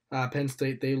for Penn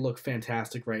State. They look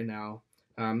fantastic right now.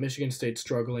 Michigan State's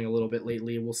struggling a little bit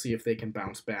lately. We'll see if they can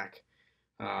bounce back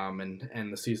and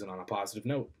end the season on a positive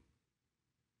note.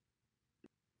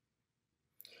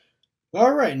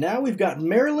 All right, now we've got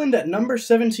Maryland at number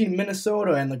 17,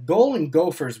 Minnesota, and the Golden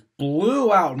Gophers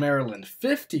blew out Maryland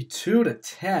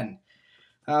 52-10.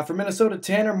 For Minnesota,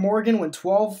 Tanner Morgan went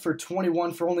 12 for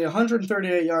 21 for only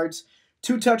 138 yards,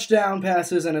 2 touchdown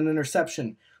passes, and an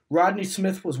interception. Rodney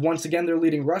Smith was once again their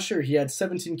leading rusher. He had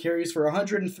 17 carries for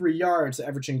 103 yards,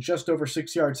 averaging just over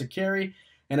 6 yards a carry,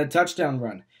 and a touchdown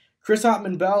run. Chris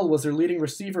Ottman-Bell was their leading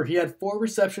receiver. He had 4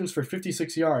 receptions for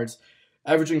 56 yards,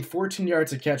 averaging 14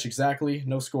 yards a catch exactly,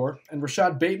 no score. And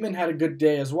Rashad Bateman had a good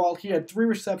day as well. He had 3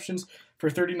 receptions for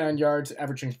 39 yards,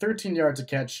 averaging 13 yards a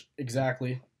catch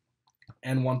exactly,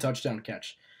 and 1 touchdown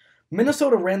catch.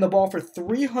 Minnesota ran the ball for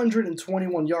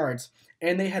 321 yards,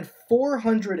 and they had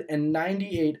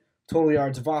 498 total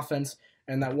yards of offense,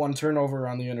 and that 1 turnover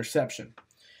on the interception.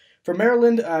 For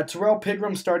Maryland, Terrell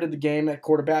Pigram started the game at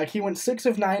quarterback. He went 6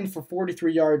 of 9 for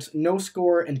 43 yards, no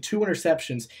score, and 2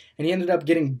 interceptions, and he ended up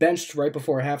getting benched right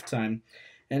before halftime.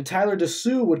 and Tyler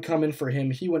DeSue would come in for him.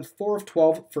 He went 4 of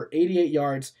 12 for 88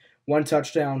 yards, 1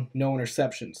 touchdown, no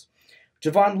interceptions.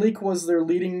 Javon Leake was their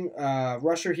leading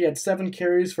rusher. He had 7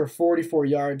 carries for 44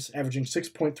 yards, averaging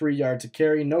 6.3 yards a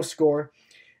carry, no score.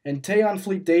 And Tayon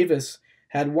Fleet Davis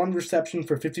had 1 reception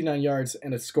for 59 yards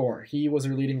and a score. He was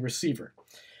their leading receiver.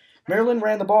 Maryland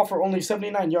ran the ball for only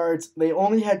 79 yards. They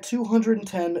only had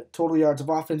 210 total yards of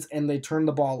offense, and they turned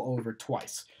the ball over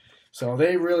twice. So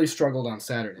they really struggled on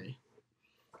Saturday.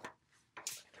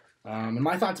 And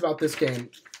my thoughts about this game,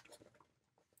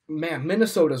 man,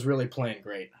 Minnesota's really playing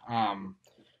great. I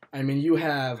mean, you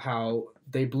have how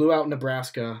they blew out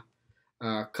Nebraska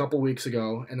a couple weeks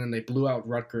ago, and then they blew out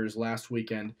Rutgers last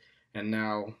weekend, and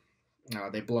now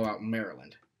they blow out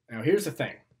Maryland. Now, here's the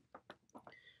thing.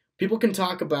 People can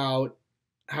talk about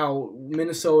how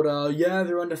Minnesota, yeah,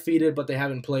 they're undefeated, but they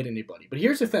haven't played anybody. But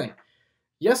here's the thing.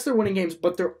 Yes, they're winning games,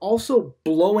 but they're also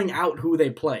blowing out who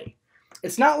they play.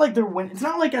 It's not like It's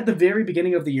not like at the very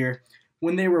beginning of the year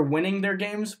when they were winning their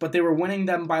games, but they were winning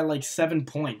them by like 7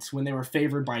 points when they were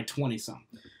favored by 20-some.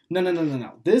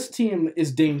 No. This team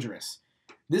is dangerous.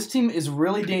 This team is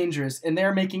really dangerous, and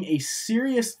they're making a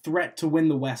serious threat to win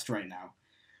the West right now.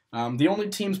 The only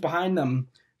teams behind them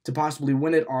to possibly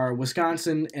win it are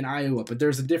Wisconsin and Iowa, but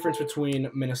there's a difference between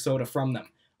Minnesota from them.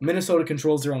 Minnesota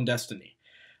controls their own destiny.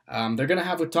 They're going to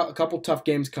have a couple tough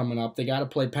games coming up. They got to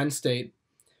play Penn State,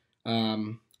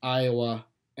 Iowa,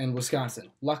 and Wisconsin.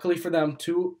 Luckily for them,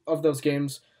 2 of those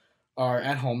games are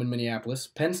at home in Minneapolis.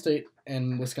 Penn State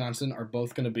and Wisconsin are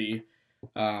both going to be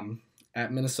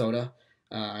at Minnesota,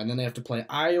 and then they have to play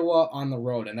Iowa on the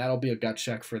road, and that'll be a gut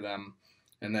check for them.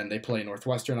 And then they play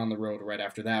Northwestern on the road right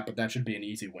after that, but that should be an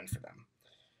easy win for them.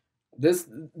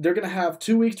 They're going to have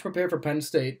 2 weeks to prepare for Penn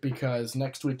State because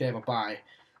next week they have a bye.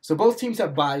 So both teams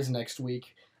have byes next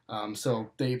week,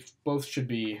 so they both should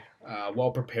be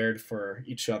well prepared for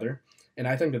each other. And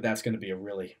I think that that's going to be a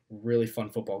really, really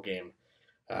fun football game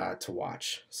to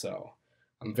watch. So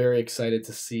I'm very excited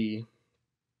to see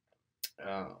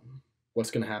what's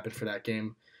going to happen for that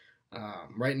game.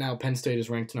 Right now, Penn State is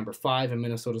ranked number 5, and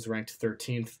Minnesota is ranked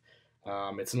 13th.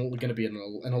 It's going to be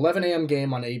an 11 a.m.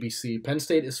 game on ABC. Penn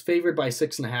State is favored by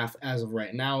 6.5 as of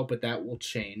right now, but that will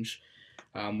change.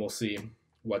 We'll see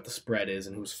what the spread is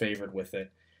and who's favored with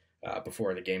it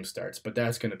before the game starts. But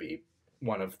that's going to be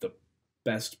one of the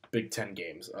best Big Ten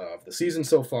games of the season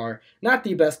so far. Not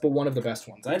the best, but one of the best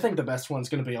ones. I think the best one's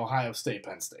going to be Ohio State,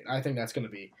 Penn State. I think that's going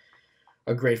to be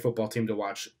a great football team to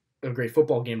watch. A great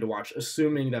football game to watch,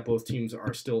 assuming that both teams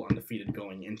are still undefeated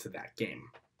going into that game.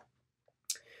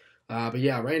 But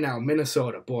yeah, right now,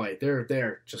 Minnesota, boy,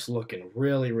 they're just looking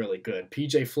really, really good.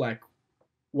 PJ Fleck,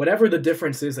 whatever the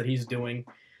difference is that he's doing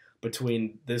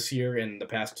between this year and the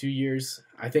past 2 years,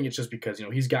 I think it's just because,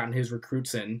 he's gotten his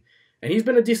recruits in, and he's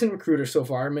been a decent recruiter so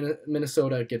far.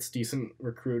 Minnesota gets decent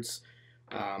recruits,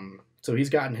 so he's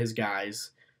gotten his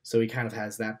guys, so he kind of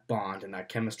has that bond and that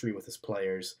chemistry with his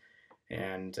players.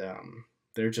 And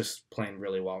they're just playing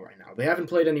really well right now. They haven't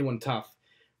played anyone tough,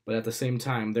 but at the same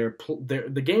time,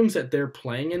 the games that they're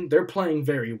playing in, they're playing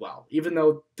very well. Even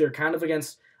though they're kind of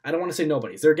against, I don't want to say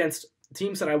nobodies, they're against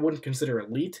teams that I wouldn't consider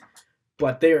elite,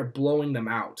 but they are blowing them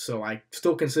out. So I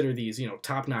still consider these,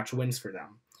 top-notch wins for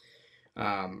them.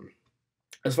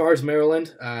 As far as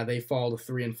Maryland, they fall to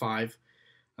 3-5.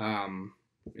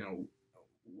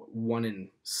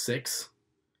 1-6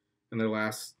 in their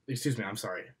last.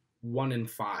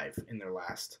 1-5 in their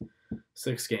last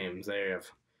 6 games. They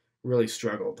have really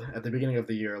struggled. At the beginning of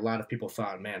the year, a lot of people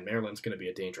thought, man, Maryland's going to be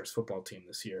a dangerous football team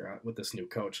this year with this new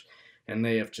coach, and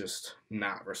they have just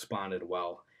not responded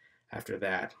well after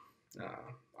that.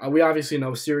 We obviously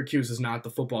know Syracuse is not the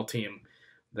football team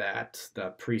that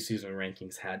the preseason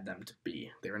rankings had them to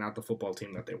be. They were not the football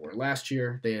team that they were last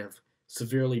year. They have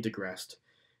severely digressed,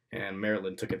 and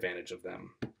Maryland took advantage of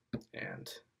them. And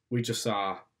we just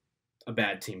saw a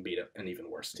bad team beat an even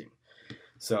worse team.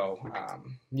 So,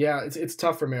 it's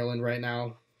tough for Maryland right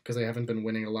now because they haven't been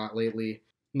winning a lot lately.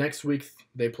 Next week,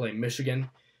 they play Michigan,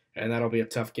 and that'll be a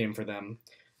tough game for them,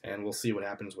 and we'll see what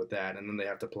happens with that. And then they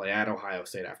have to play at Ohio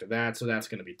State after that, so that's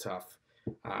going to be tough.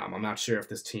 I'm not sure if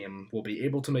this team will be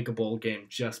able to make a bowl game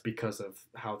just because of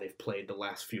how they've played the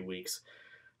last few weeks.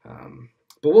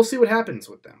 But we'll see what happens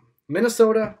with them.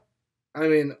 Minnesota,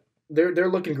 they're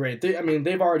looking great.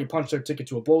 They've already punched their ticket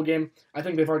to a bowl game. I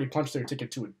think they've already punched their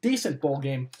ticket to a decent bowl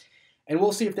game, and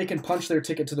we'll see if they can punch their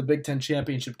ticket to the Big Ten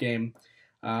championship game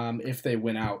if they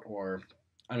win out. Or,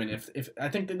 if I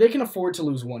think that they can afford to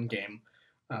lose one game,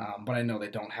 but I know they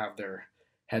don't have their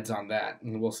heads on that,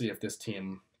 and we'll see if this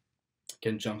team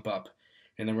can jump up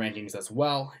in the rankings as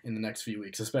well in the next few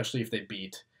weeks, especially if they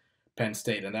beat Penn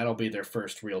State, and that'll be their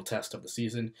first real test of the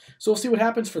season. So we'll see what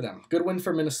happens for them. Good win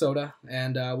for Minnesota,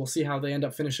 and we'll see how they end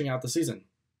up finishing out the season.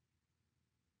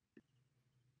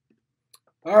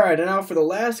 All right, and now for the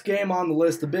last game on the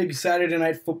list, the big Saturday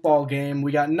night football game.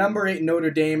 We got number 8 Notre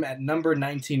Dame at number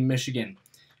 19 Michigan.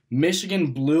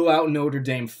 Michigan blew out Notre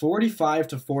Dame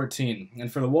 45-14.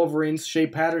 And for the Wolverines, Shea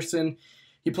Patterson,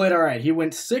 he played all right. He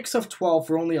went 6 of 12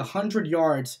 for only 100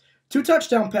 yards, 2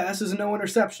 touchdown passes, and no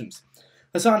interceptions.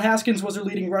 Hassan Haskins was their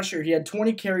leading rusher. He had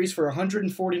 20 carries for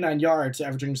 149 yards,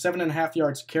 averaging 7.5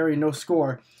 yards a carry, no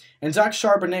score. And Zach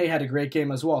Charbonnet had a great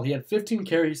game as well. He had 15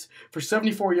 carries for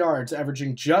 74 yards,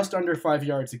 averaging just under 5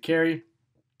 yards a carry,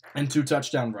 and 2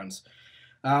 touchdown runs.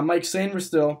 Mike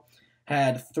Sainristil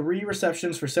had 3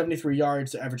 receptions for 73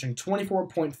 yards, averaging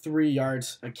 24.3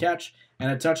 yards a catch,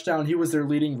 and a touchdown. He was their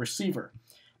leading receiver.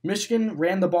 Michigan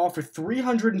ran the ball for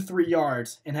 303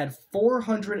 yards and had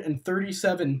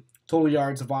 437 total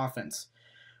yards of offense.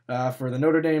 For the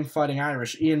Notre Dame Fighting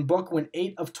Irish, Ian Book went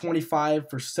 8 of 25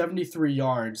 for 73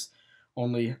 yards,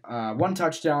 only 1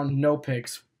 touchdown, no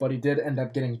picks, but he did end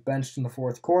up getting benched in the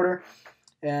fourth quarter.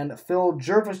 And Phil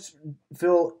Jurkovec,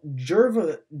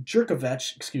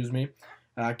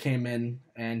 came in,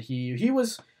 and he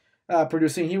was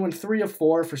producing. He went 3 of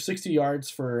 4 for 60 yards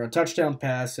for a touchdown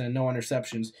pass and no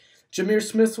interceptions. Jameer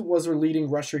Smith was their leading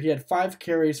rusher. He had 5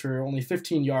 carries for only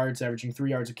 15 yards, averaging 3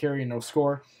 yards a carry and no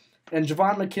score. And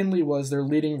Javon McKinley was their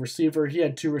leading receiver. He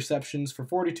had 2 receptions for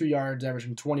 42 yards,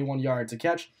 averaging 21 yards a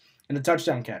catch, and a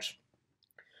touchdown catch.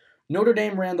 Notre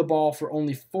Dame ran the ball for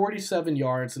only 47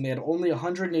 yards, and they had only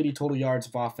 180 total yards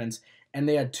of offense, and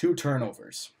they had 2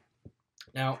 turnovers.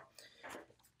 Now,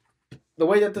 the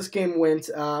way that this game went,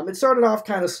 it started off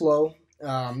kind of slow.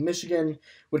 Michigan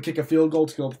would kick a field goal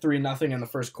to go up 3-0 in the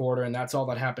first quarter, and that's all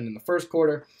that happened in the first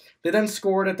quarter. They then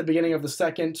scored at the beginning of the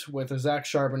second with a Zach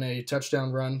Charbonnet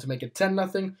touchdown run to make it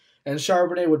 10-0, and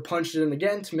Charbonnet would punch it in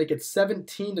again to make it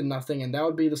 17-0, and that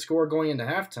would be the score going into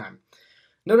halftime.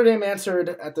 Notre Dame answered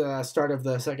at the start of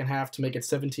the second half to make it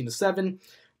 17-7,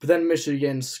 but then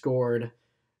Michigan scored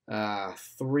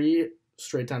 3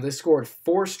 straight times. They scored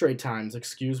 4 straight times,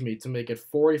 to make it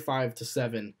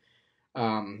 45-7.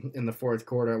 In the fourth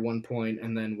quarter at one point,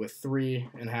 and then with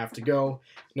 3.5 to go,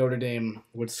 Notre Dame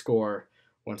would score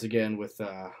once again with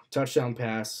a touchdown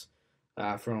pass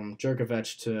from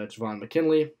Jurkovec to Javon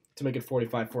McKinley to make it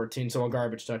 45-14, so a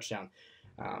garbage touchdown.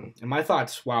 And my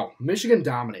thoughts, wow, Michigan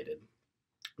dominated.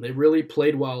 They really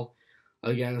played well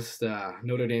against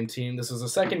Notre Dame team. This was the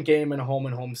second game in a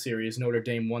home-and-home series. Notre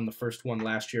Dame won the first one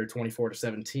last year,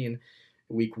 24-17,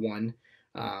 week 1.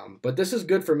 But this is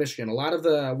good for Michigan. A lot of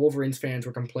the Wolverines fans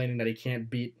were complaining that he can't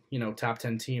beat, top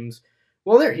 10 teams.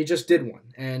 Well, he just did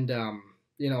one. And,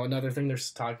 another thing they're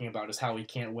talking about is how he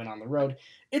can't win on the road.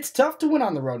 It's tough to win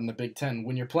on the road in the Big Ten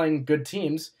when you're playing good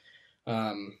teams.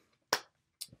 And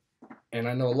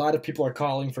I know a lot of people are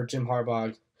calling for Jim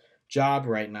Harbaugh's job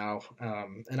right now.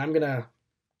 And I'm going to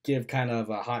give kind of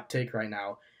a hot take right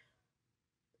now.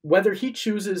 Whether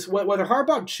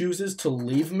Harbaugh chooses to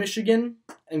leave Michigan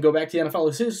and go back to the NFL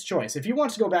is his choice. If he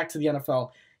wants to go back to the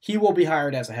NFL, he will be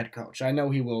hired as a head coach. I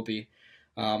know he will be.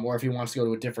 Or if he wants to go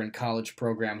to a different college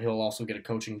program, he'll also get a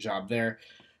coaching job there.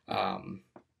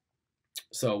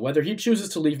 So whether he chooses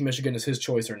to leave Michigan is his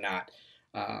choice or not.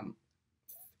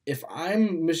 If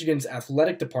I'm Michigan's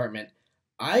athletic department,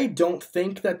 I don't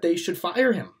think that they should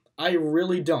fire him. I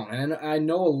really don't. And I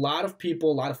know a lot of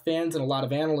people, a lot of fans, and a lot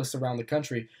of analysts around the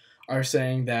country are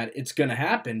saying that it's going to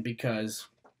happen because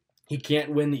he can't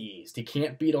win the East. He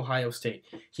can't beat Ohio State.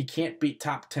 He can't beat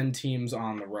top 10 teams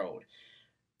on the road.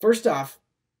 First off,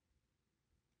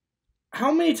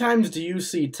 how many times do you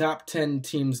see top 10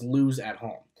 teams lose at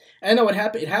home? I know it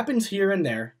happens here and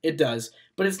there. It does.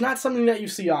 But it's not something that you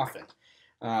see often.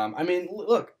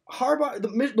 Look, Harbaugh,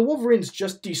 the Wolverines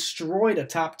just destroyed a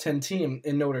top 10 team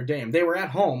in Notre Dame. They were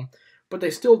at home, but they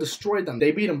still destroyed them.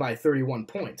 They beat them by 31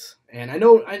 points. And I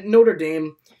know Notre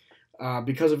Dame,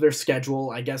 because of their schedule,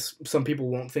 I guess some people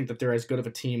won't think that they're as good of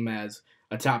a team as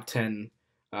a top 10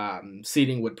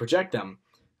 seeding would project them.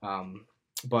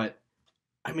 But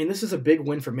this is a big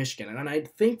win for Michigan. And I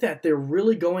think that they're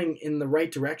really going in the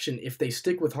right direction if they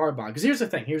stick with Harbaugh. Because here's the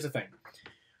thing.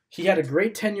 He had a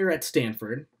great tenure at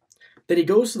Stanford. Then he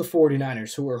goes to the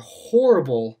 49ers, who were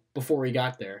horrible before he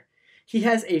got there. He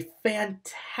has a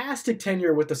fantastic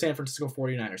tenure with the San Francisco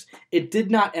 49ers. It did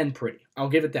not end pretty. I'll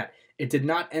give it that. It did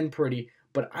not end pretty.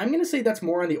 But I'm going to say that's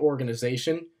more on the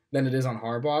organization than it is on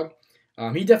Harbaugh.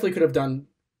 He definitely could have done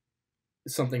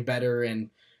something better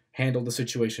and handled the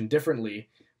situation differently.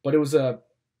 But it was I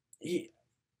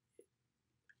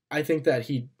think that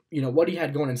he what he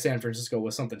had going in San Francisco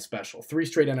was something special. 3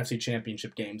 straight NFC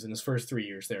Championship games in his first 3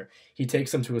 years there. He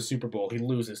takes them to a Super Bowl. He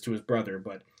loses to his brother,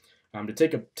 but to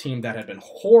take a team that had been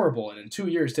horrible and in 2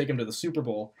 years take him to the Super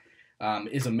Bowl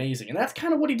is amazing. And that's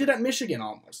kind of what he did at Michigan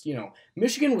almost.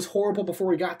 Michigan was horrible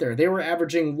before he got there. They were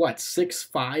averaging,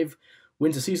 6-5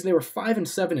 wins a season. They were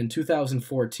 5-7 in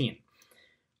 2014.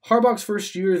 Harbaugh's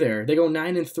first year there, they go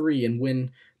 9-3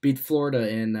 and beat Florida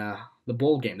in the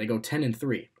bowl game. They go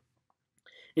 10-3.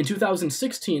 In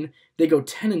 2016, they go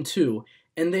 10-2,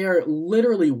 and they are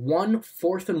literally 1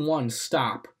 4th-and-1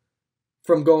 stop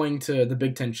from going to the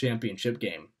Big Ten championship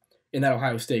game in that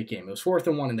Ohio State game. It was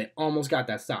 4th-and-1, and they almost got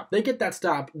that stop. They get that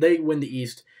stop. They win the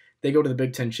East. They go to the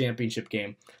Big Ten championship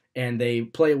game, and they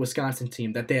play a Wisconsin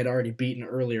team that they had already beaten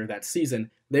earlier that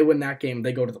season. They win that game.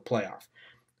 They go to the playoff.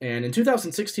 And in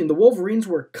 2016, the Wolverines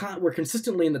were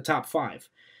consistently in the top 5.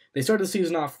 They started the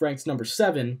season off ranked number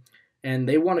 7, and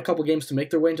they won a couple games to make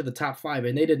their way into the top 5,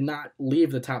 and they did not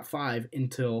leave the top 5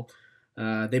 until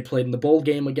they played in the bowl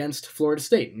game against Florida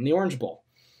State in the Orange Bowl.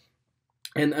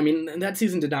 And, that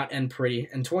season did not end pretty,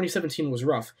 and 2017 was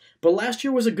rough. But last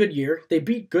year was a good year. They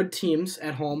beat good teams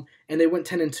at home, and they went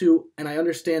 10-2, and I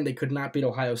understand they could not beat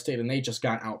Ohio State, and they just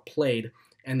got outplayed,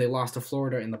 and they lost to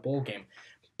Florida in the bowl game.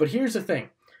 But here's the thing.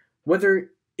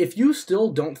 If you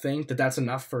still don't think that that's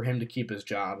enough for him to keep his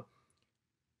job,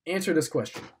 answer this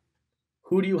question.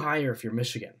 Who do you hire if you're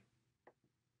Michigan?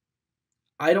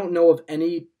 I don't know of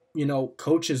any,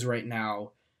 coaches right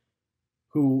now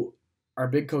who are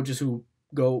big coaches who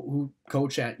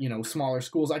coach at, smaller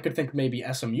schools. I could think maybe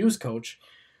SMU's coach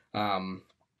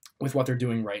with what they're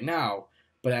doing right now.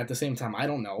 But at the same time, I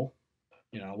don't know.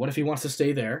 What if he wants to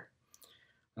stay there?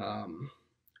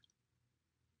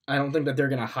 I don't think that they're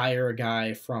going to hire a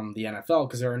guy from the NFL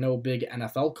because there are no big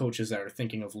NFL coaches that are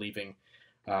thinking of leaving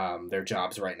their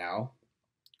jobs right now.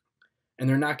 And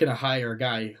they're not going to hire a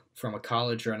guy from a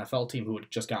college or NFL team who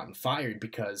had just gotten fired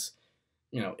because,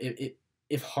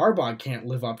 if Harbaugh can't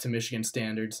live up to Michigan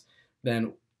standards,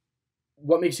 then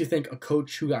what makes you think a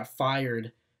coach who got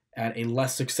fired at a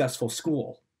less successful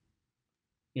school,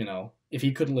 if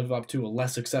he couldn't live up to a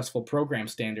less successful program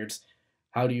standards,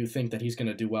 how do you think that he's going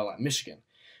to do well at Michigan?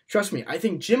 Trust me, I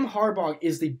think Jim Harbaugh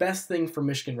is the best thing for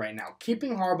Michigan right now.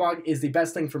 Keeping Harbaugh is the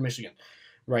best thing for Michigan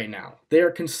right now. They are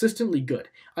consistently good.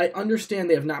 I understand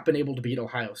they have not been able to beat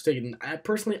Ohio State, and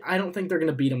I don't think they're going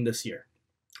to beat them this year.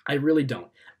 I really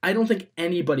don't. I don't think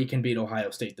anybody can beat Ohio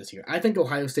State this year. I think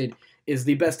Ohio State is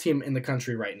the best team in the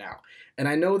country right now. And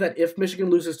I know that if Michigan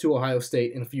loses to Ohio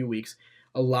State in a few weeks,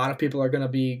 a lot of people are going to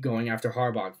be going after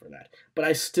Harbaugh for that. But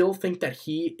I still think that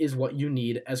he is what you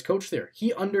need as coach there.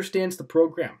 He understands the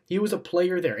program. He was a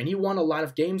player there, and he won a lot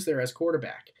of games there as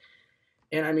quarterback.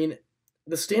 And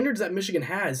the standards that Michigan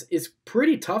has is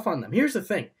pretty tough on them. Here's the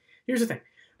thing.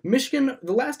 Michigan,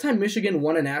 the last time Michigan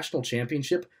won a national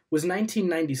championship was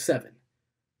 1997.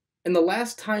 And the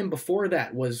last time before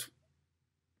that was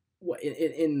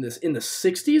in the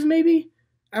 60s maybe?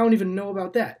 I don't even know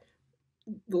about that.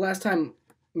 The last time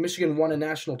Michigan won a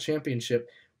national championship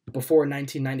before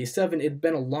 1997, it'd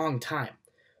been a long time.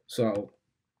 So,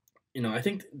 I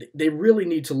think they really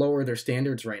need to lower their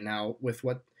standards right now with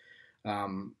what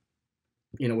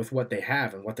with what they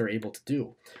have and what they're able to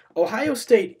do. Ohio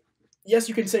State, yes,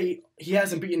 you can say he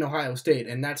hasn't beaten Ohio State,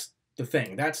 and that's the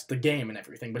thing. That's the game and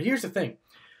everything. But here's the thing.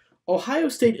 Ohio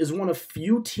State is one of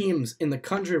few teams in the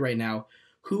country right now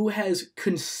who has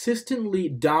consistently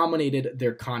dominated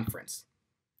their conference.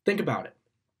 Think about it.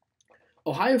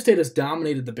 Ohio State has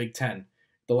dominated the Big Ten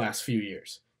the last few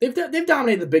years. They've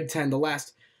dominated the Big Ten the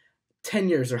last 10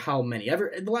 years or how many?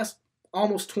 The last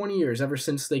almost 20 years ever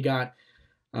since they got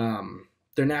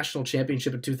their national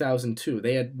championship in 2002.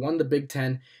 They had won the Big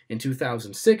Ten in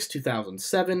 2006,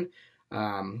 2007,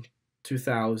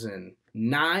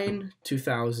 2009,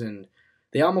 2000.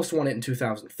 They almost won it in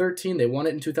 2013. They won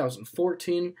it in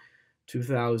 2014,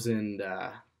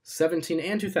 2017,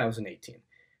 and 2018.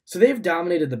 So they've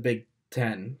dominated the Big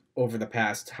Ten over the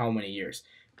past how many years?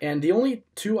 And the only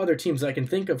 2 other teams I can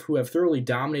think of who have thoroughly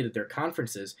dominated their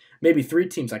conferences, maybe 3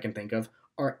 teams I can think of,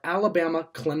 are Alabama,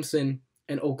 Clemson,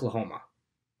 and Oklahoma.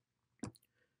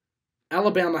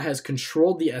 Alabama has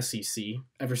controlled the SEC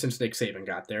ever since Nick Saban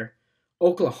got there.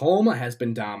 Oklahoma has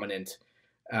been dominant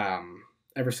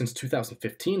ever since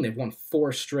 2015. They've won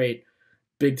 4 straight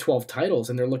Big 12 titles,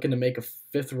 and they're looking to make a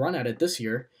 5th run at it this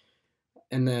year.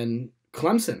 And then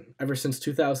Clemson, ever since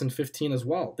 2015 as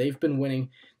well. They've been winning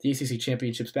the ACC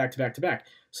championships back to back to back.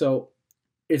 So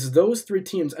it's those 3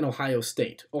 teams and Ohio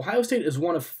State. Ohio State is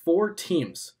one of 4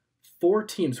 teams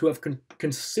who have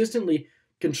consistently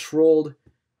controlled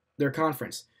their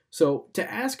conference. So to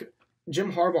ask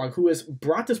Jim Harbaugh, who has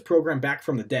brought this program back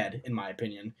from the dead, in my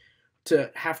opinion,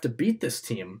 to have to beat this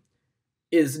team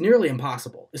is nearly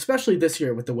impossible, especially this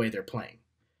year with the way they're playing.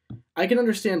 I can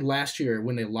understand last year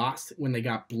when they lost, when they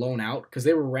got blown out, because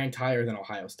they were ranked higher than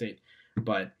Ohio State.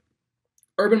 But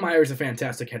Urban Meyer is a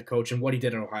fantastic head coach, and what he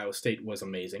did at Ohio State was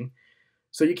amazing.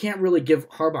 So you can't really give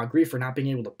Harbaugh grief for not being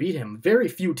able to beat him. Very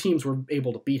few teams were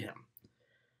able to beat him.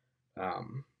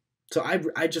 So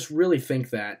I just really think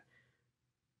that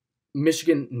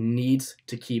Michigan needs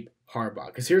to keep Harbaugh.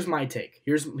 Because here's my take.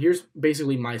 Here's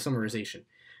basically my summarization.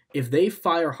 If they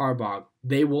fire Harbaugh,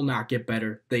 they will not get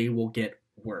better. They will get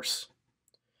worse.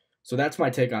 So that's my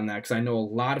take on that, because I know a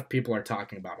lot of people are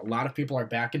talking about it. A lot of people are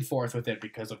back and forth with it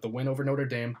because of the win over Notre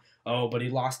Dame. Oh, but he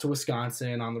lost to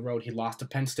Wisconsin on the road. He lost to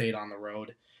Penn State on the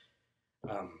road.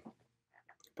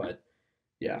 But,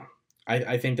 yeah,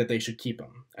 I think that they should keep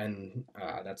him. And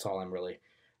that's all I'm really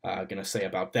going to say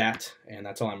about that. And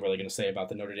that's all I'm really going to say about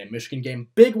the Notre Dame-Michigan game.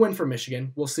 Big win for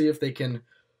Michigan. We'll see if they can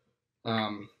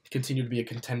continue to be a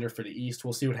contender for the East.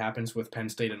 We'll see what happens with Penn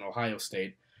State and Ohio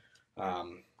State.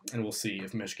 And we'll see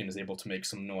if Michigan is able to make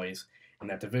some noise in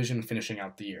that division finishing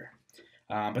out the year.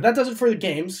 But that does it for the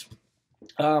games.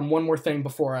 One more thing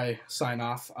before I sign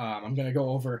off. I'm going to go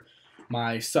over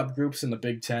my subgroups in the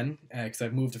Big Ten because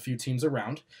I've moved a few teams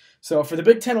around. So for the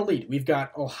Big Ten Elite, we've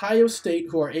got Ohio State,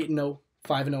 who are 8-0,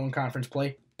 5-0 in conference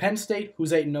play. Penn State,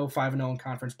 who's 8-0, 5-0 in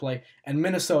conference play. And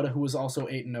Minnesota, who is also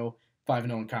 8-0,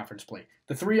 5-0 in conference play.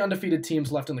 The three undefeated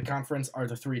teams left in the conference are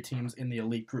the three teams in the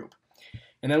elite group.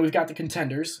 And then we've got the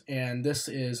contenders, and this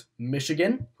is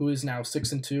Michigan, who is now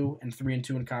 6-2 and 3-2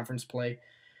 in conference play.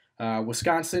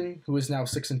 Wisconsin, who is now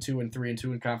 6-2 and 3-2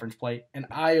 in conference play, and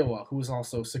Iowa, who is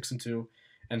also 6-2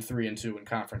 and 3-2 in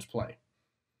conference play.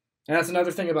 And that's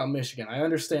another thing about Michigan. I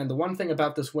understand the one thing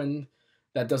about this win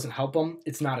that doesn't help them,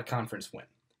 it's not a conference win.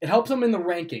 It helps them in the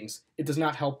rankings. It does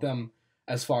not help them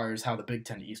as far as how the Big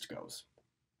Ten East goes.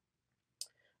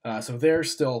 So they're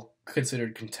still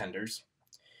considered contenders.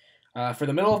 For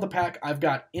the middle of the pack, I've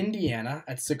got Indiana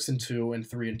at 6-2 and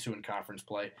 3-2 in conference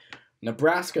play.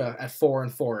 Nebraska at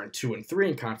 4-4 and 2-3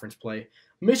 in conference play.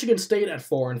 Michigan State at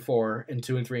 4-4 and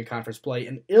 2-3 in conference play.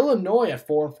 And Illinois at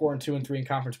 4-4 and 2-3 in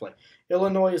conference play.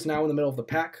 Illinois is now in the middle of the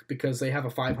pack because they have a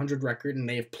 500 record and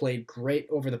they have played great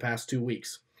over the past 2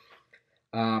 weeks.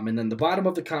 And then the bottom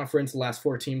of the conference, the last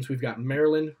 4 teams, we've got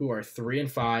Maryland, who are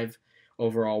 3-5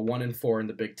 overall, 1-4 in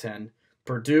the Big Ten.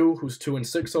 Purdue, who's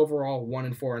 2-6 overall,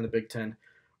 1-4 in the Big Ten.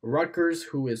 Rutgers,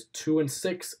 who is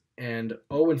 2-6 and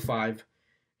 0-5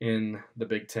 in the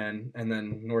Big Ten. And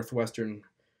then Northwestern,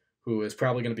 who is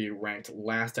probably going to be ranked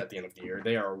last at the end of the year.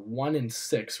 They are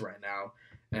 1-6 right now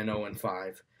and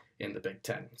 0-5 in the Big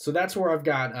Ten. So that's where I've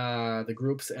got the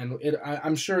groups. And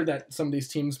I'm sure that some of these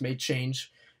teams may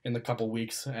change in the couple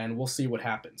weeks, and we'll see what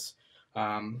happens.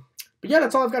 But yeah,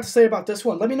 that's all I've got to say about this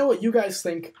one. Let me know what you guys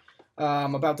think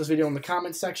about this video in the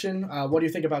comments section. What do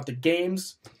you think about the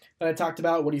games that I talked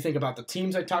about? What do you think about the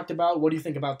teams I talked about? What do you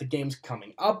think about the games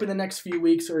coming up in the next few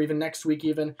weeks or even next week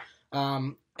even?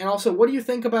 And also, what do you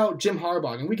think about Jim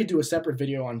Harbaugh? And we could do a separate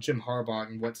video on Jim Harbaugh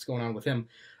and what's going on with him.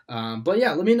 But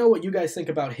yeah, let me know what you guys think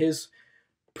about his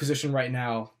position right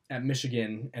now at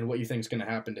Michigan and what you think is going to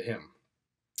happen to him.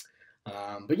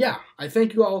 But yeah, I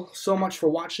thank you all so much for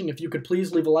watching. If you could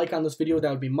please leave a like on this video,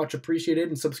 that would be much appreciated,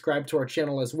 and subscribe to our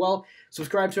channel as well.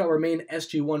 Subscribe to our main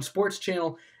SG1 Sports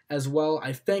channel as well.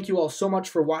 I thank you all so much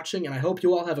for watching, and I hope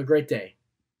you all have a great day.